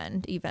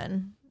weekend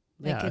even.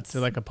 Like to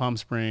like a Palm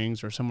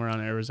Springs or somewhere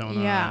on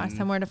Arizona. Yeah,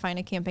 somewhere to find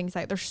a camping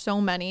site. There's so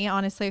many.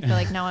 Honestly, I feel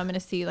like now I'm going to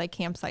see like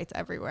campsites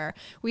everywhere.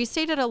 We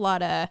stayed at a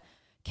lot of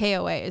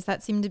KOAs.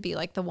 That seemed to be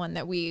like the one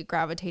that we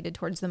gravitated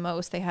towards the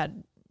most. They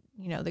had,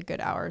 the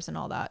good hours and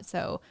all that.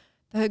 So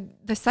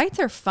the sites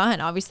are fun.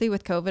 Obviously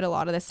with COVID, a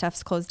lot of this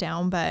stuff's closed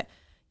down, but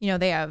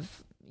they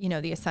have,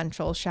 the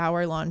essential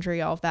shower,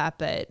 laundry, all of that,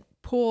 but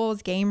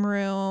pools, game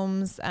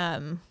rooms,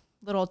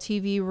 little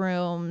TV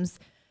rooms.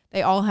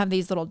 They all have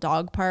these little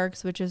dog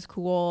parks, which is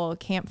cool.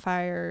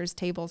 Campfires,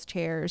 tables,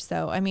 chairs.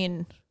 So, I'm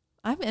into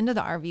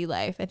the RV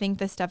life. I think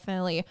this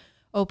definitely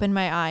opened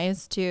my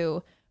eyes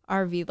to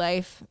RV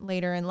life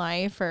later in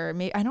life, or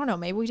maybe, I don't know,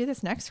 maybe we do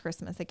this next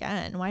Christmas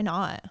again. Why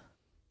not?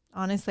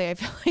 Honestly, I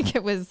feel like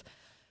it was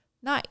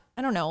not,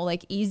 I don't know,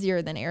 like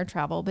easier than air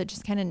travel, but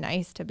just kind of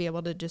nice to be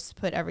able to just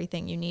put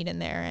everything you need in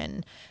there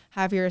and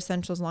have your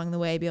essentials along the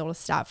way, be able to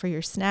stop for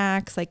your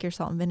snacks, like your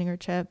salt and vinegar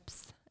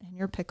chips and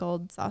your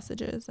pickled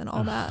sausages and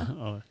all that.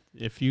 Oh,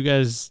 if you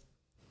guys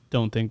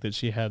don't think that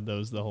she had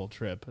those the whole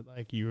trip,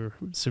 like, you're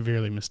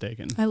severely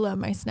mistaken. I love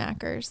my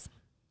snackers.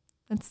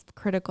 That's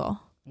critical.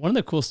 One of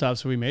the cool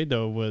stops we made,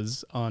 though,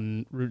 was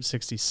on Route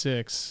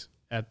 66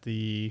 at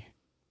the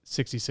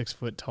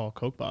 66-foot tall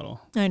Coke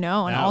bottle. I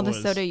know, and That all the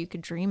was- soda you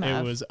could dream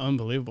of. It was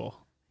unbelievable.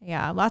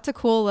 Yeah, lots of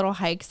cool little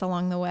hikes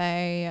along the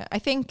way. I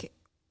think,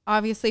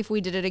 obviously, if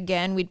we did it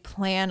again, we'd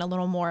plan a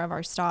little more of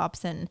our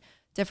stops and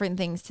different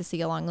things to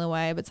see along the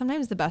way. But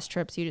sometimes the best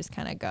trips, you just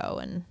kind of go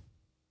and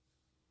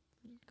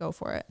go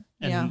for it.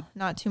 And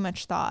Not too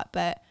much thought,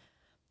 but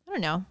I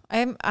don't know.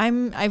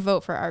 I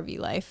vote for RV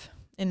life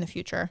in the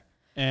future.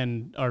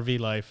 And RV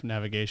Life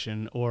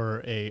navigation,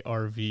 or a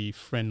RV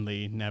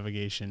friendly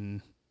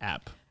navigation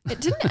app.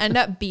 It didn't end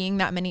up being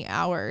that many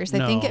hours.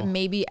 I think it No.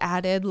 maybe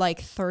added like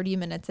 30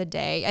 minutes a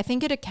day. I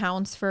think it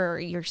accounts for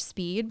your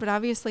speed, but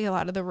obviously a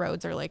lot of the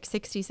roads are like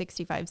 60,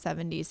 65,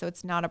 70. So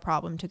it's not a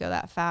problem to go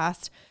that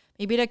fast.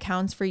 Maybe it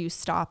accounts for you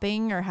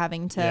stopping or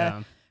having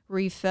to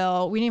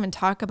refill. We didn't even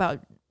talk about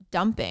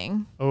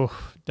dumping. Oh,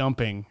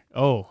 dumping.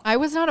 Oh, I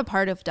was not a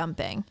part of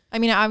dumping. I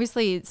mean, I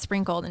obviously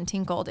sprinkled and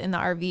tinkled in the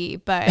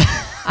RV, but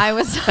I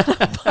was not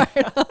a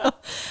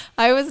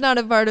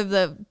part of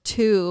the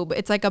tube.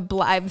 It's like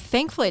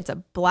thankfully it's a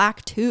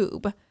black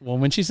tube. well,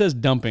 when she says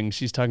dumping,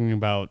 she's talking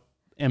about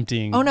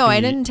emptying. Oh no,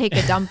 I didn't take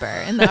a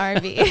dumper in the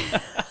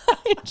RV.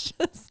 I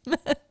just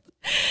meant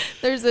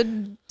there's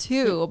a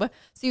tube.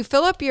 So you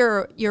fill up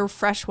your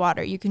fresh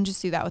water. You can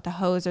just do that with a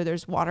hose, or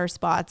there's water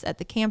spots at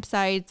the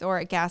campsites or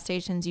at gas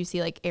stations. You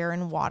see like air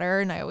and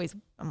water. And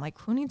I'm like,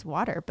 who needs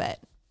water? But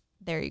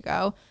there you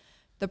go.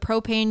 The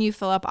propane you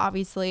fill up,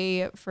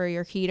 obviously, for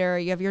your heater.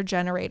 You have your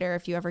generator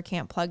if you ever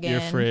can't plug in.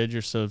 Your fridge,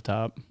 your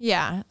stovetop.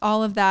 Yeah,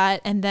 all of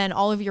that. And then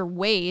all of your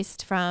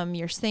waste from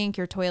your sink,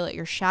 your toilet,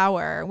 your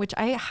shower, which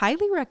I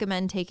highly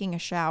recommend taking a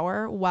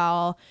shower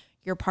while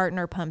your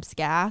partner pumps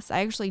gas.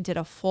 I actually did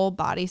a full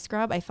body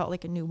scrub. I felt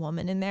like a new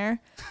woman in there.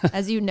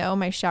 As you know,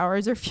 my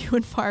showers are few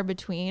and far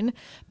between,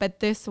 but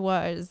this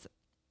was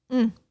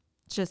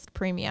just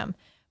premium.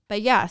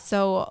 But yeah,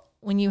 so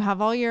when you have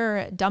all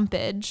your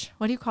dumpage,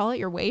 what do you call it?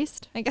 Your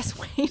waste? I guess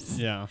waste.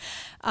 Yeah.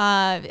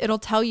 It'll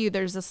tell you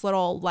there's this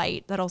little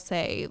light that'll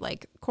say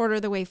like quarter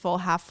of the way full,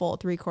 half full,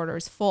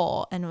 3/4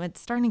 full. And when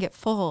it's starting to get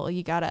full,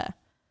 you gotta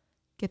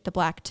get the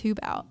black tube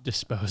out.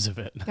 Dispose of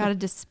it. Gotta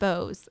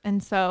dispose.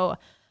 And so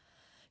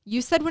you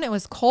said when it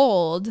was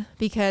cold,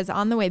 because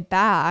on the way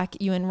back,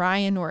 you and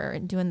Ryan were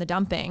doing the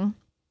dumping.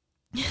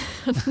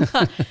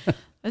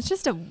 That's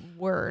just a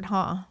word,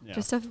 huh? Yeah.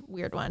 Just a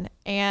weird one.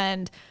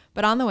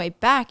 But on the way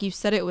back, you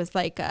said it was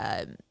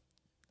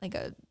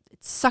it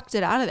sucked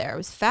it out of there. It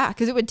was fast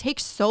because it would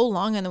take so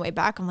long on the way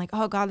back. I'm like,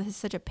 oh God, this is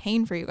such a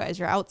pain for you guys.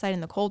 You're outside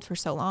in the cold for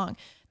so long.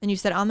 Then you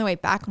said on the way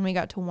back when we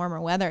got to warmer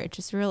weather, it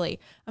just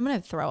really, I'm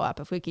going to throw up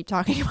if we keep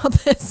talking about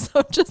this.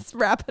 So just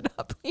wrap it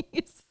up,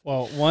 please.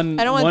 Well,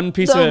 one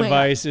piece of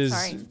advice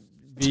is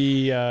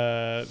be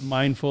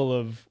mindful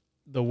of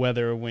the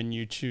weather when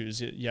you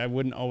choose. I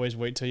wouldn't always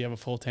wait till you have a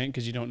full tank,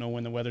 because you don't know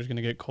when the weather's going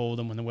to get cold,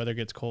 and when the weather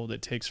gets cold,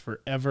 it takes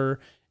forever.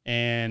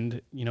 And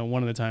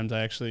one of the times I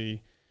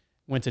actually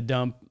went to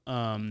dump,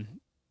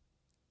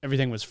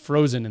 everything was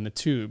frozen in the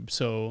tube,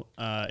 so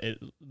it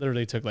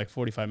literally took like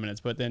 45 minutes.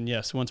 But then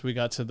yes, once we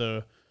got to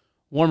the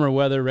warmer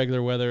weather,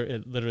 regular weather,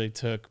 it literally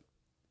took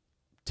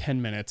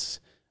 10 minutes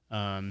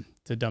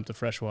to dump the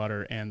fresh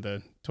water and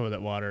the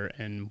toilet water,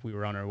 and we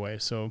were on our way.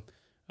 So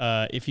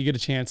if you get a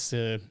chance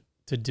to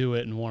do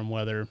it in warm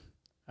weather,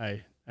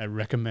 I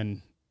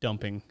recommend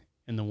dumping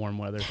in the warm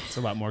weather. It's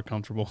a lot more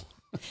comfortable.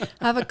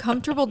 Have a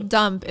comfortable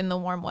dump in the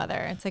warm weather.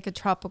 It's like a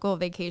tropical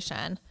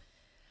vacation.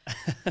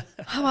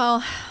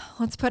 Well,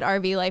 let's put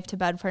RV life to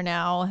bed for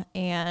now.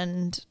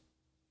 And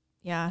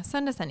yeah,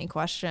 send us any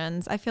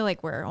questions. I feel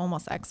like we're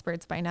almost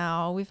experts by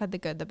now. We've had the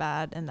good, the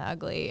bad, and the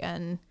ugly,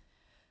 and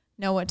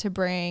know what to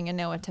bring and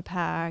know what to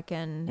pack.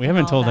 And we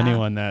haven't all told that.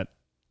 anyone that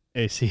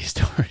AC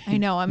story. I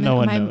know. No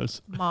one my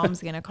knows.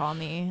 mom's going to call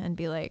me and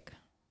be like,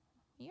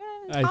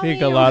 I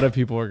think a lot of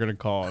people are going to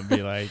call and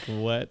be like,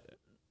 what?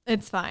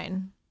 It's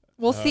fine.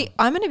 We'll see.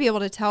 I'm going to be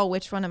able to tell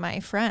which one of my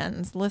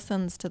friends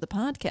listens to the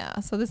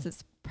podcast. So this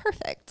is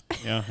perfect.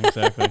 Yeah,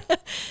 exactly.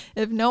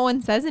 If no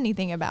one says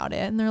anything about it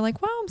and they're like,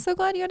 wow, I'm so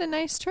glad you had a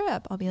nice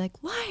trip, I'll be like,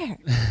 liar.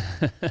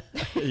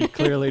 You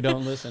clearly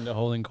don't listen to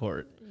Holding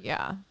Court.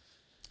 Yeah.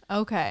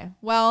 Okay.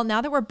 Well,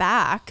 now that we're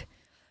back,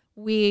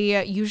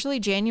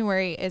 usually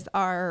January is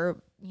our,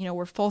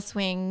 we're full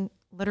swing,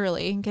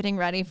 literally getting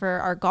ready for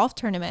our golf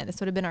tournament. This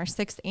would have been our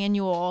 6th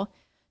annual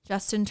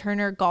Justin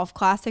Turner Golf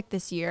Classic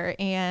this year.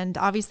 And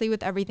obviously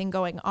with everything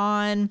going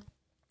on,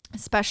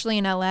 especially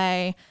in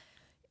LA,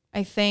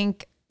 I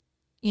think,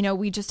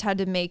 we just had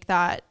to make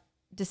that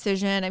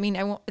decision. I mean,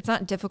 it's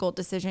not a difficult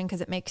decision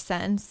because it makes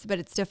sense, but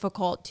it's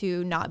difficult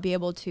to not be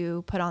able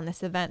to put on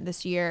this event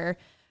this year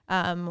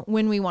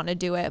when we want to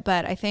do it.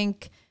 But I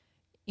think,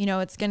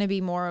 it's going to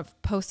be more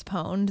of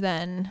postponed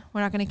than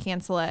we're not going to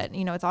cancel it.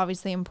 It's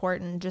obviously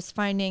important just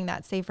finding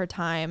that safer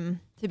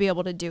time to be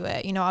able to do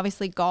it.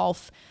 Obviously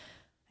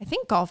I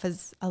think golf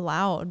is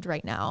allowed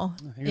right now.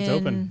 I think it's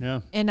open.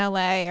 Yeah. In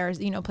LA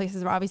or,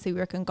 places where obviously we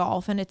work in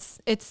golf, and it's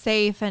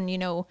safe, and,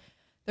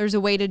 there's a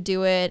way to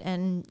do it,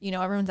 and,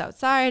 everyone's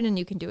outside and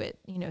you can do it,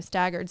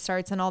 staggered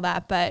starts and all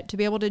that. But to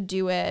be able to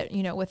do it,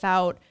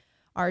 without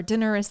our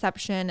dinner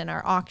reception and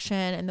our auction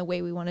and the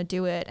way we want to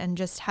do it, and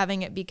just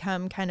having it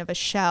become kind of a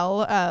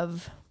shell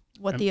of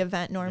what the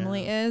event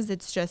normally is,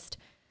 it's just,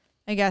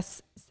 I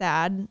guess,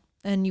 sad.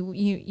 And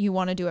you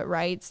want to do it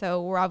right.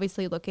 So we're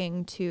obviously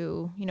looking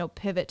to,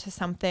 pivot to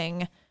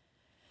something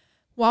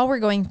while we're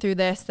going through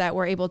this that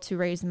we're able to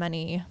raise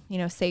money,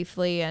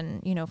 safely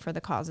and, for the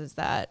causes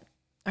that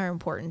are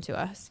important to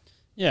us.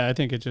 Yeah, I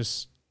think it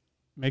just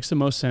makes the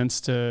most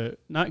sense to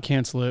not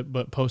cancel it,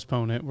 but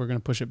postpone it. We're going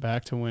to push it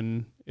back to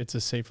when it's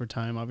a safer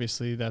time.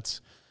 Obviously, that's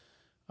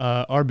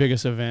our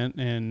biggest event,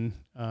 and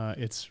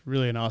it's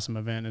really an awesome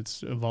event.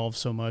 It's evolved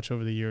so much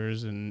over the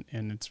years, and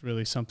it's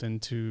really something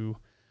to,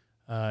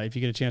 if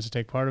you get a chance to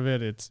take part of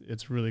it,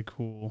 it's really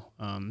cool.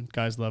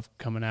 Guys love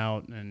coming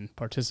out and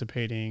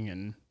participating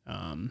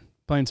and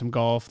playing some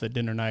golf. The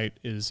dinner night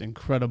is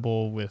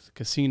incredible with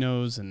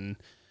casinos and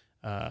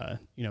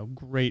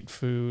great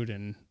food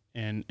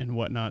and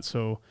whatnot.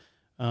 So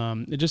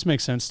it just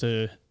makes sense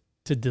to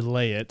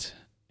delay it,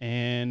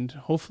 and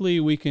hopefully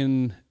we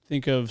can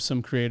think of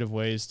some creative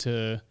ways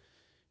to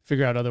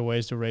figure out other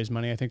ways to raise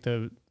money. I think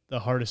the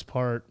hardest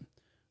part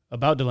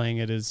about delaying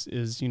it is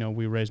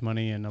we raise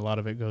money, and a lot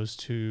of it goes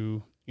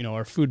to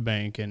our food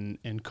bank and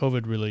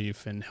COVID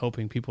relief and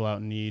helping people out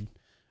in need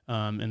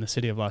in the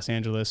city of Los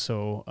Angeles.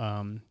 So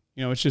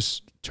it's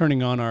just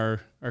turning on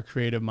our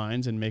creative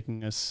minds and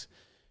making us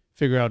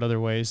figure out other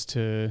ways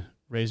to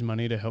raise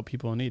money to help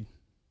people in need.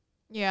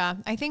 Yeah,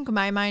 I think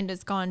my mind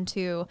has gone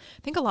to,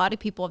 I think a lot of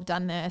people have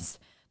done this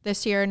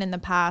year and in the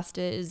past,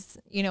 is,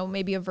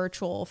 maybe a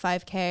virtual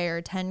 5K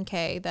or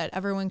 10K that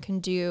everyone can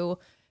do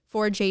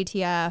for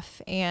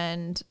JTF,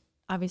 and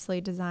obviously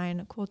design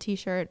a cool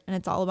t-shirt, and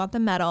it's all about the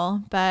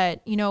medal,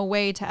 but, a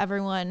way to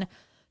everyone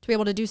to be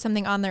able to do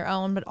something on their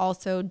own, but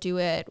also do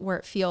it where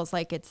it feels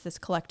like it's this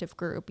collective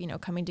group,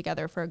 coming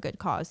together for a good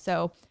cause.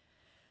 So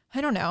I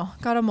don't know,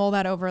 got to mull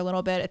that over a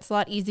little bit. It's a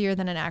lot easier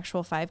than an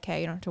actual 5K.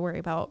 You don't have to worry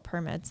about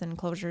permits and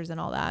closures and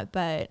all that.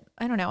 But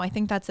I don't know. I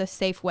think that's a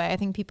safe way. I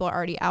think people are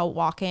already out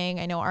walking.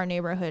 I know our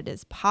neighborhood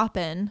is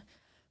popping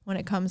when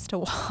it comes to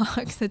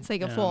walks. It's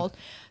like a full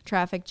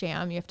traffic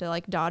jam. You have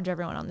to dodge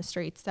everyone on the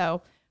streets.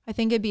 So I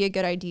think it'd be a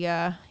good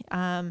idea.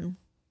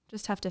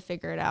 Just have to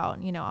figure it out.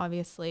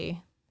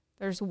 Obviously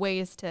there's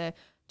ways to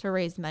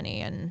raise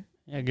money, and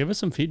give us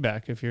some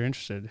feedback if you're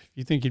interested. If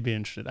you think you'd be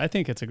interested. I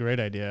think it's a great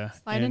idea.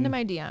 Slide into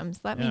my DMs.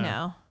 Let me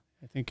know.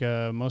 I think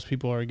most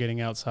people are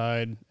getting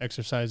outside,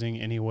 exercising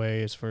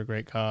anyway. It's for a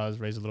great cause,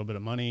 raise a little bit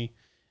of money.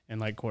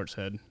 And like Court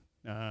said,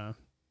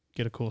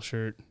 get a cool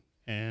shirt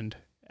and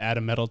add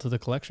a medal to the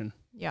collection.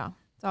 Yeah,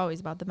 it's always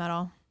about the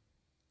medal.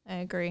 I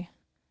agree.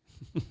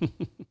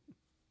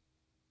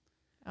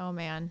 Oh,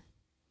 man.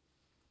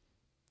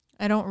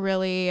 I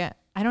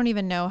don't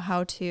even know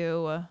how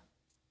to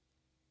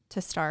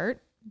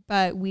start.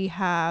 But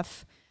I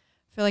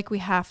feel like we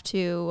have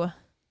to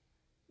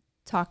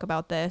talk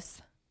about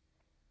this.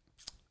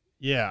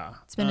 Yeah.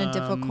 It's been a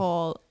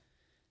difficult,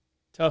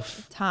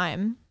 tough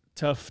time.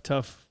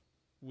 Tough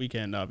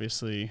weekend,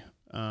 obviously.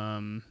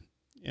 In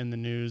the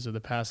news of the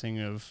passing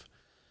of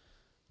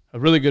a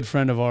really good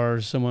friend of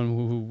ours, someone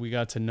who we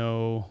got to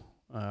know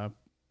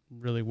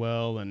really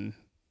well and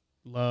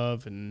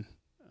love, and,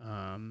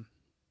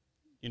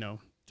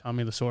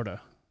 Tommy Lasorda.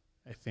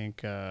 I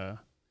think...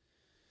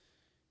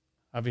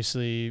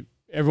 obviously,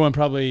 everyone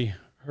probably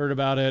heard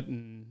about it,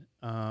 and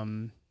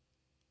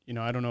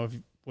I don't know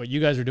what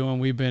you guys are doing.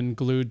 We've been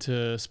glued to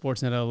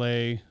Sportsnet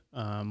LA,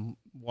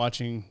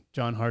 watching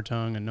John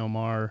Hartung and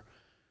Nomar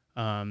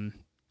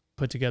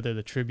put together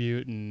the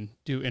tribute and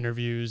do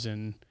interviews,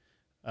 and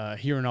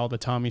hearing all the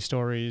Tommy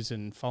stories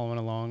and following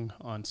along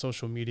on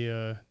social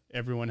media.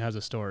 Everyone has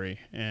a story,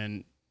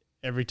 and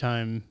every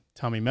time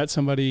Tommy met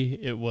somebody,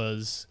 it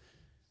was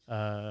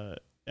an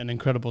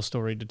incredible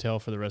story to tell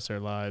for the rest of their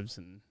lives.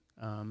 And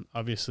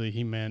obviously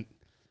he meant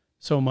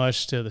so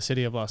much to the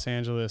city of Los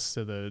Angeles,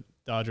 to the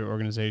Dodger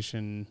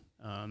organization,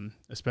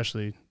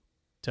 especially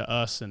to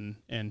us and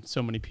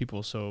so many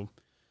people. So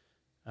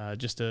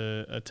just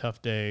a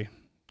tough day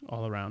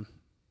all around.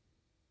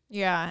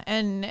 Yeah.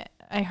 And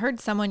I heard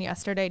someone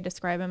yesterday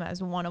describe him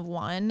as one of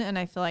one. And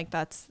I feel like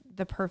that's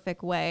the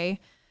perfect way,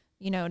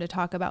 to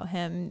talk about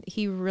him.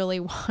 He really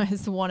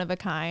was one of a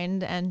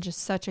kind and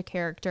just such a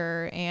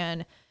character.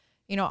 And,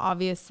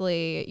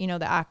 obviously,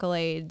 the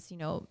accolades,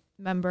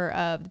 member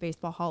of the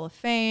Baseball Hall of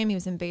Fame. He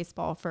was in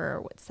baseball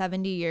for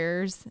 70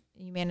 years.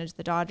 He managed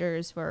the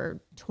Dodgers for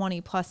 20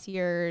 plus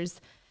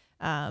years.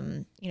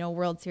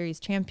 World Series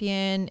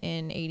champion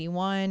in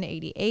 81,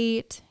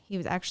 88. He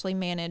was actually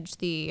managed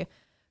the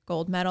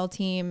gold medal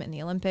team in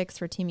the Olympics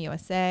for Team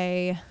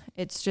USA.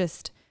 It's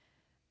just,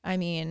 I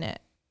mean,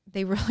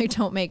 they really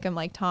don't make him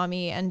like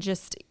Tommy, and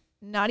just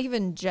not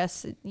even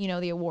just,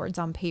 the awards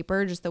on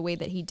paper, just the way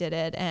that he did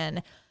it.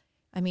 And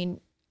I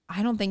mean,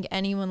 I don't think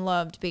anyone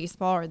loved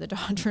baseball or the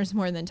Dodgers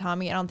more than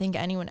Tommy. I don't think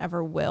anyone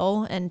ever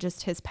will. And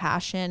just his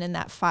passion and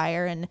that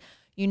fire. And,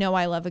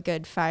 I love a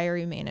good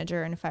fiery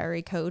manager and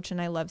fiery coach,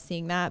 and I love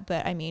seeing that.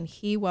 But I mean,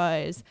 he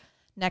was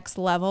next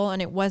level,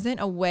 and it wasn't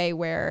a way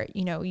where,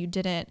 you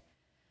didn't,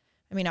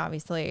 I mean,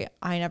 obviously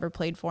I never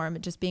played for him,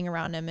 but just being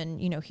around him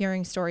and,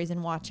 hearing stories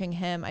and watching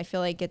him, I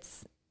feel like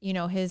it's,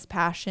 his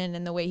passion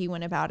and the way he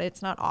went about it.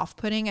 It's not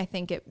off-putting. I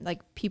think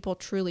people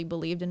truly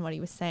believed in what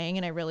he was saying.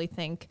 And I really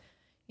think,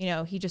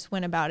 he just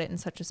went about it in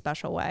such a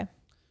special way.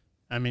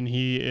 I mean,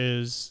 he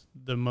is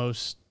the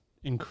most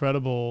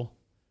incredible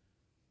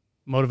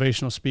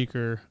motivational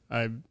speaker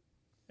I've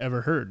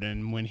ever heard.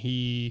 And when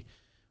he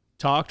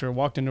talked or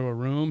walked into a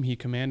room, he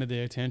commanded the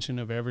attention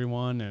of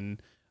everyone.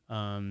 And,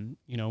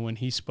 when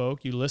he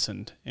spoke, you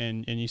listened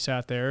and you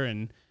sat there.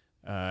 And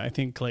I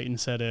think Clayton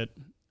said it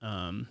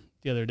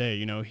the other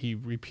day, he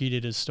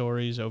repeated his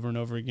stories over and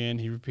over again.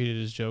 He repeated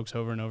his jokes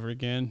over and over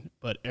again.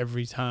 But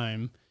every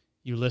time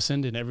you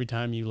listened and every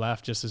time you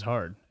laughed just as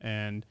hard.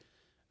 And,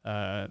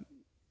 I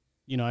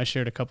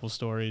shared a couple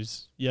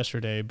stories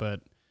yesterday, but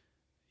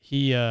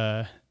he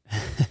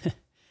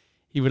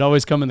he would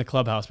always come in the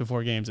clubhouse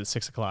before games at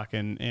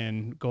 6:00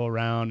 and go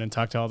around and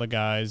talk to all the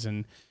guys.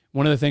 And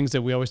one of the things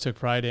that we always took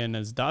pride in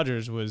as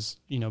Dodgers was,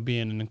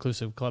 being an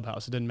inclusive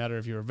clubhouse. It didn't matter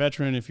if you were a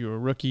veteran, if you were a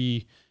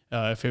rookie,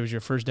 if it was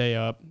your first day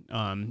up,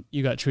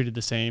 you got treated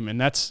the same.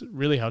 And that's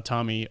really how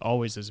Tommy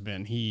always has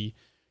been. He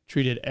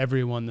treated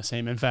everyone the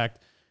same. In fact,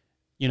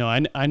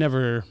 I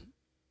never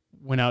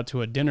went out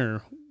to a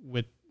dinner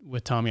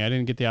with Tommy. I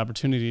didn't get the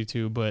opportunity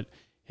to, but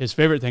his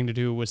favorite thing to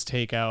do was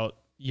take out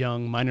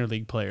young minor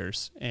league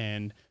players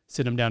and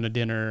sit them down to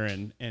dinner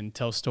and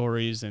tell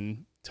stories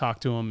and talk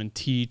to them and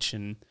teach.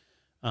 And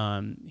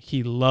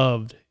he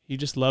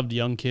just loved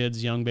young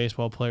kids, young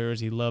baseball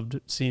players. He loved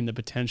seeing the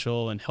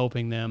potential and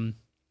helping them,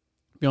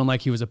 feeling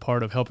like he was a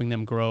part of helping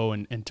them grow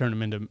and turn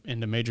them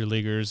into major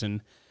leaguers.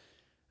 And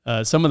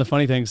some of the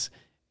funny things,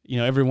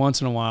 every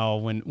once in a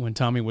while when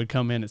Tommy would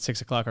come in at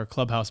 6:00, our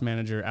clubhouse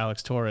manager,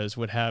 Alex Torres,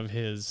 would have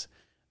his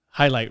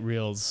highlight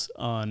reels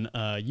on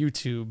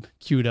YouTube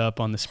queued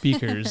up on the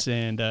speakers.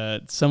 And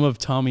some of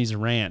Tommy's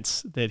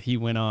rants that he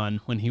went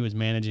on when he was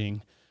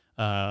managing,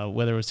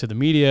 whether it was to the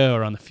media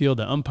or on the field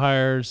to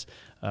umpires,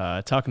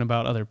 talking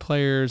about other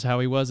players, how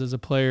he was as a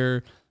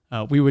player,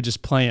 we would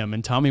just play him.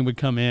 And Tommy would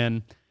come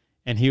in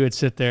and he would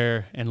sit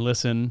there and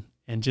listen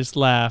and just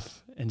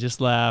laugh.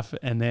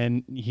 And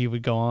then he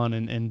would go on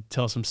and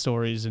tell some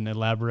stories and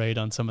elaborate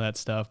on some of that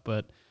stuff.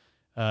 But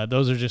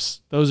those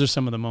are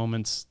some of the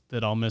moments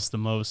that I'll miss the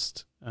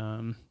most.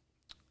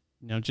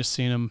 Just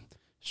seeing him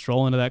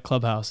stroll into that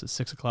clubhouse at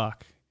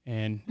 6:00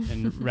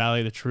 and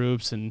rally the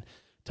troops and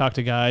talk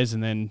to guys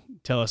and then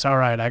tell us, all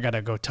right, I got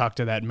to go talk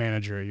to that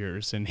manager of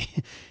yours. And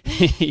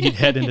he'd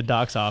head into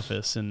Doc's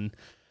office. And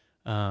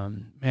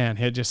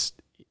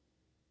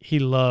he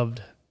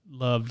loved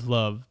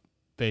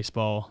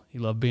baseball. He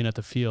loved being at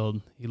the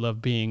field. He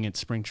loved being at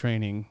spring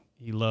training.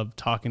 He loved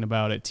talking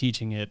about it,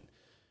 teaching it,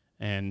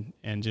 and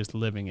just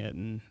living it.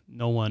 And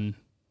no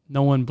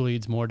one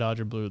bleeds more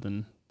Dodger blue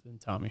than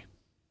Tommy.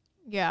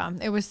 Yeah,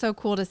 it was so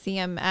cool to see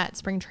him at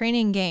spring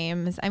training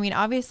games. I mean,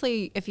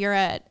 obviously, if you're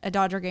at a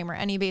Dodger game or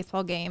any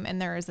baseball game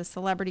and there is a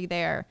celebrity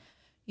there,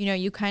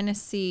 you kind of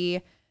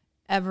see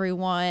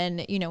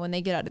everyone, when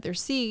they get out of their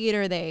seat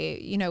or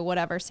they,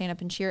 whatever, stand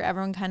up and cheer,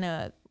 everyone kind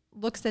of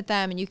looks at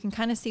them and you can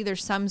kind of see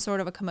there's some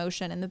sort of a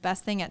commotion. And the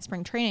best thing at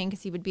spring training,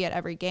 because he would be at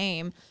every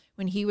game,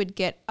 when he would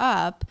get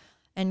up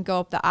and go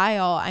up the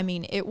aisle, I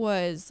mean, it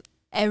was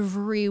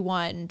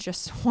everyone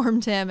just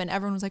swarmed him and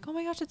everyone was like, oh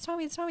my gosh, it's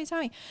Tommy, it's Tommy, it's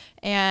Tommy.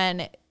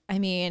 And I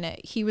mean,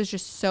 he was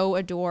just so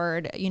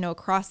adored,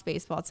 across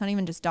baseball. It's not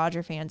even just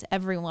Dodger fans,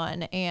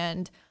 everyone.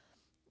 And,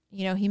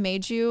 he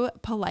made you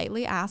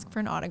politely ask for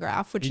an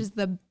autograph, which is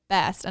the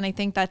best. And I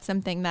think that's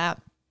something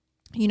that,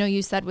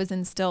 you said was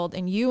instilled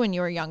in you when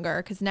you were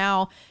younger. Cause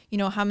now,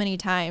 how many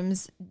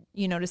times,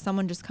 does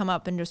someone just come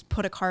up and just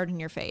put a card in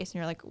your face and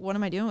you're like, what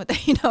am I doing with it?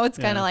 It's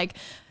kind of like,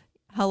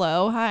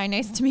 hello, hi,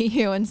 nice to meet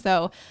you. And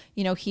so,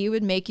 he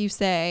would make you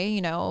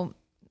say,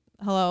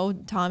 hello,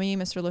 Tommy,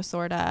 Mr.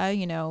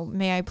 Lasorda,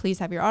 may I please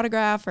have your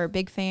autograph, or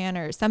big fan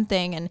or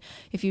something. And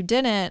if you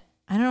didn't,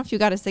 I don't know if you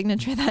got a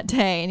signature that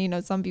day.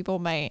 And, some people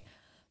might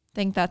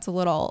think that's a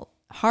little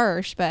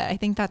harsh, but I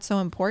think that's so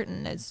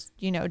important, is,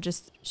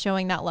 just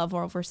showing that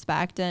level of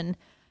respect. And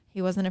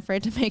he wasn't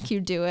afraid to make you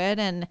do it.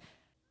 And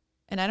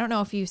I don't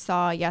know if you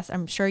saw,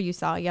 I'm sure you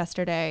saw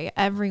yesterday,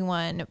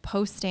 everyone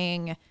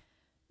posting,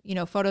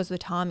 photos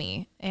with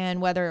Tommy, and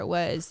whether it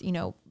was,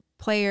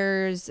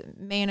 players,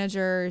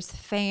 managers,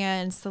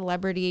 fans,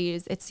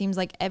 celebrities, it seems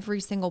like every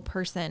single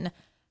person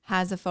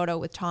has a photo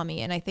with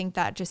Tommy. And I think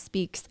that just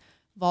speaks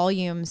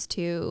volumes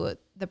to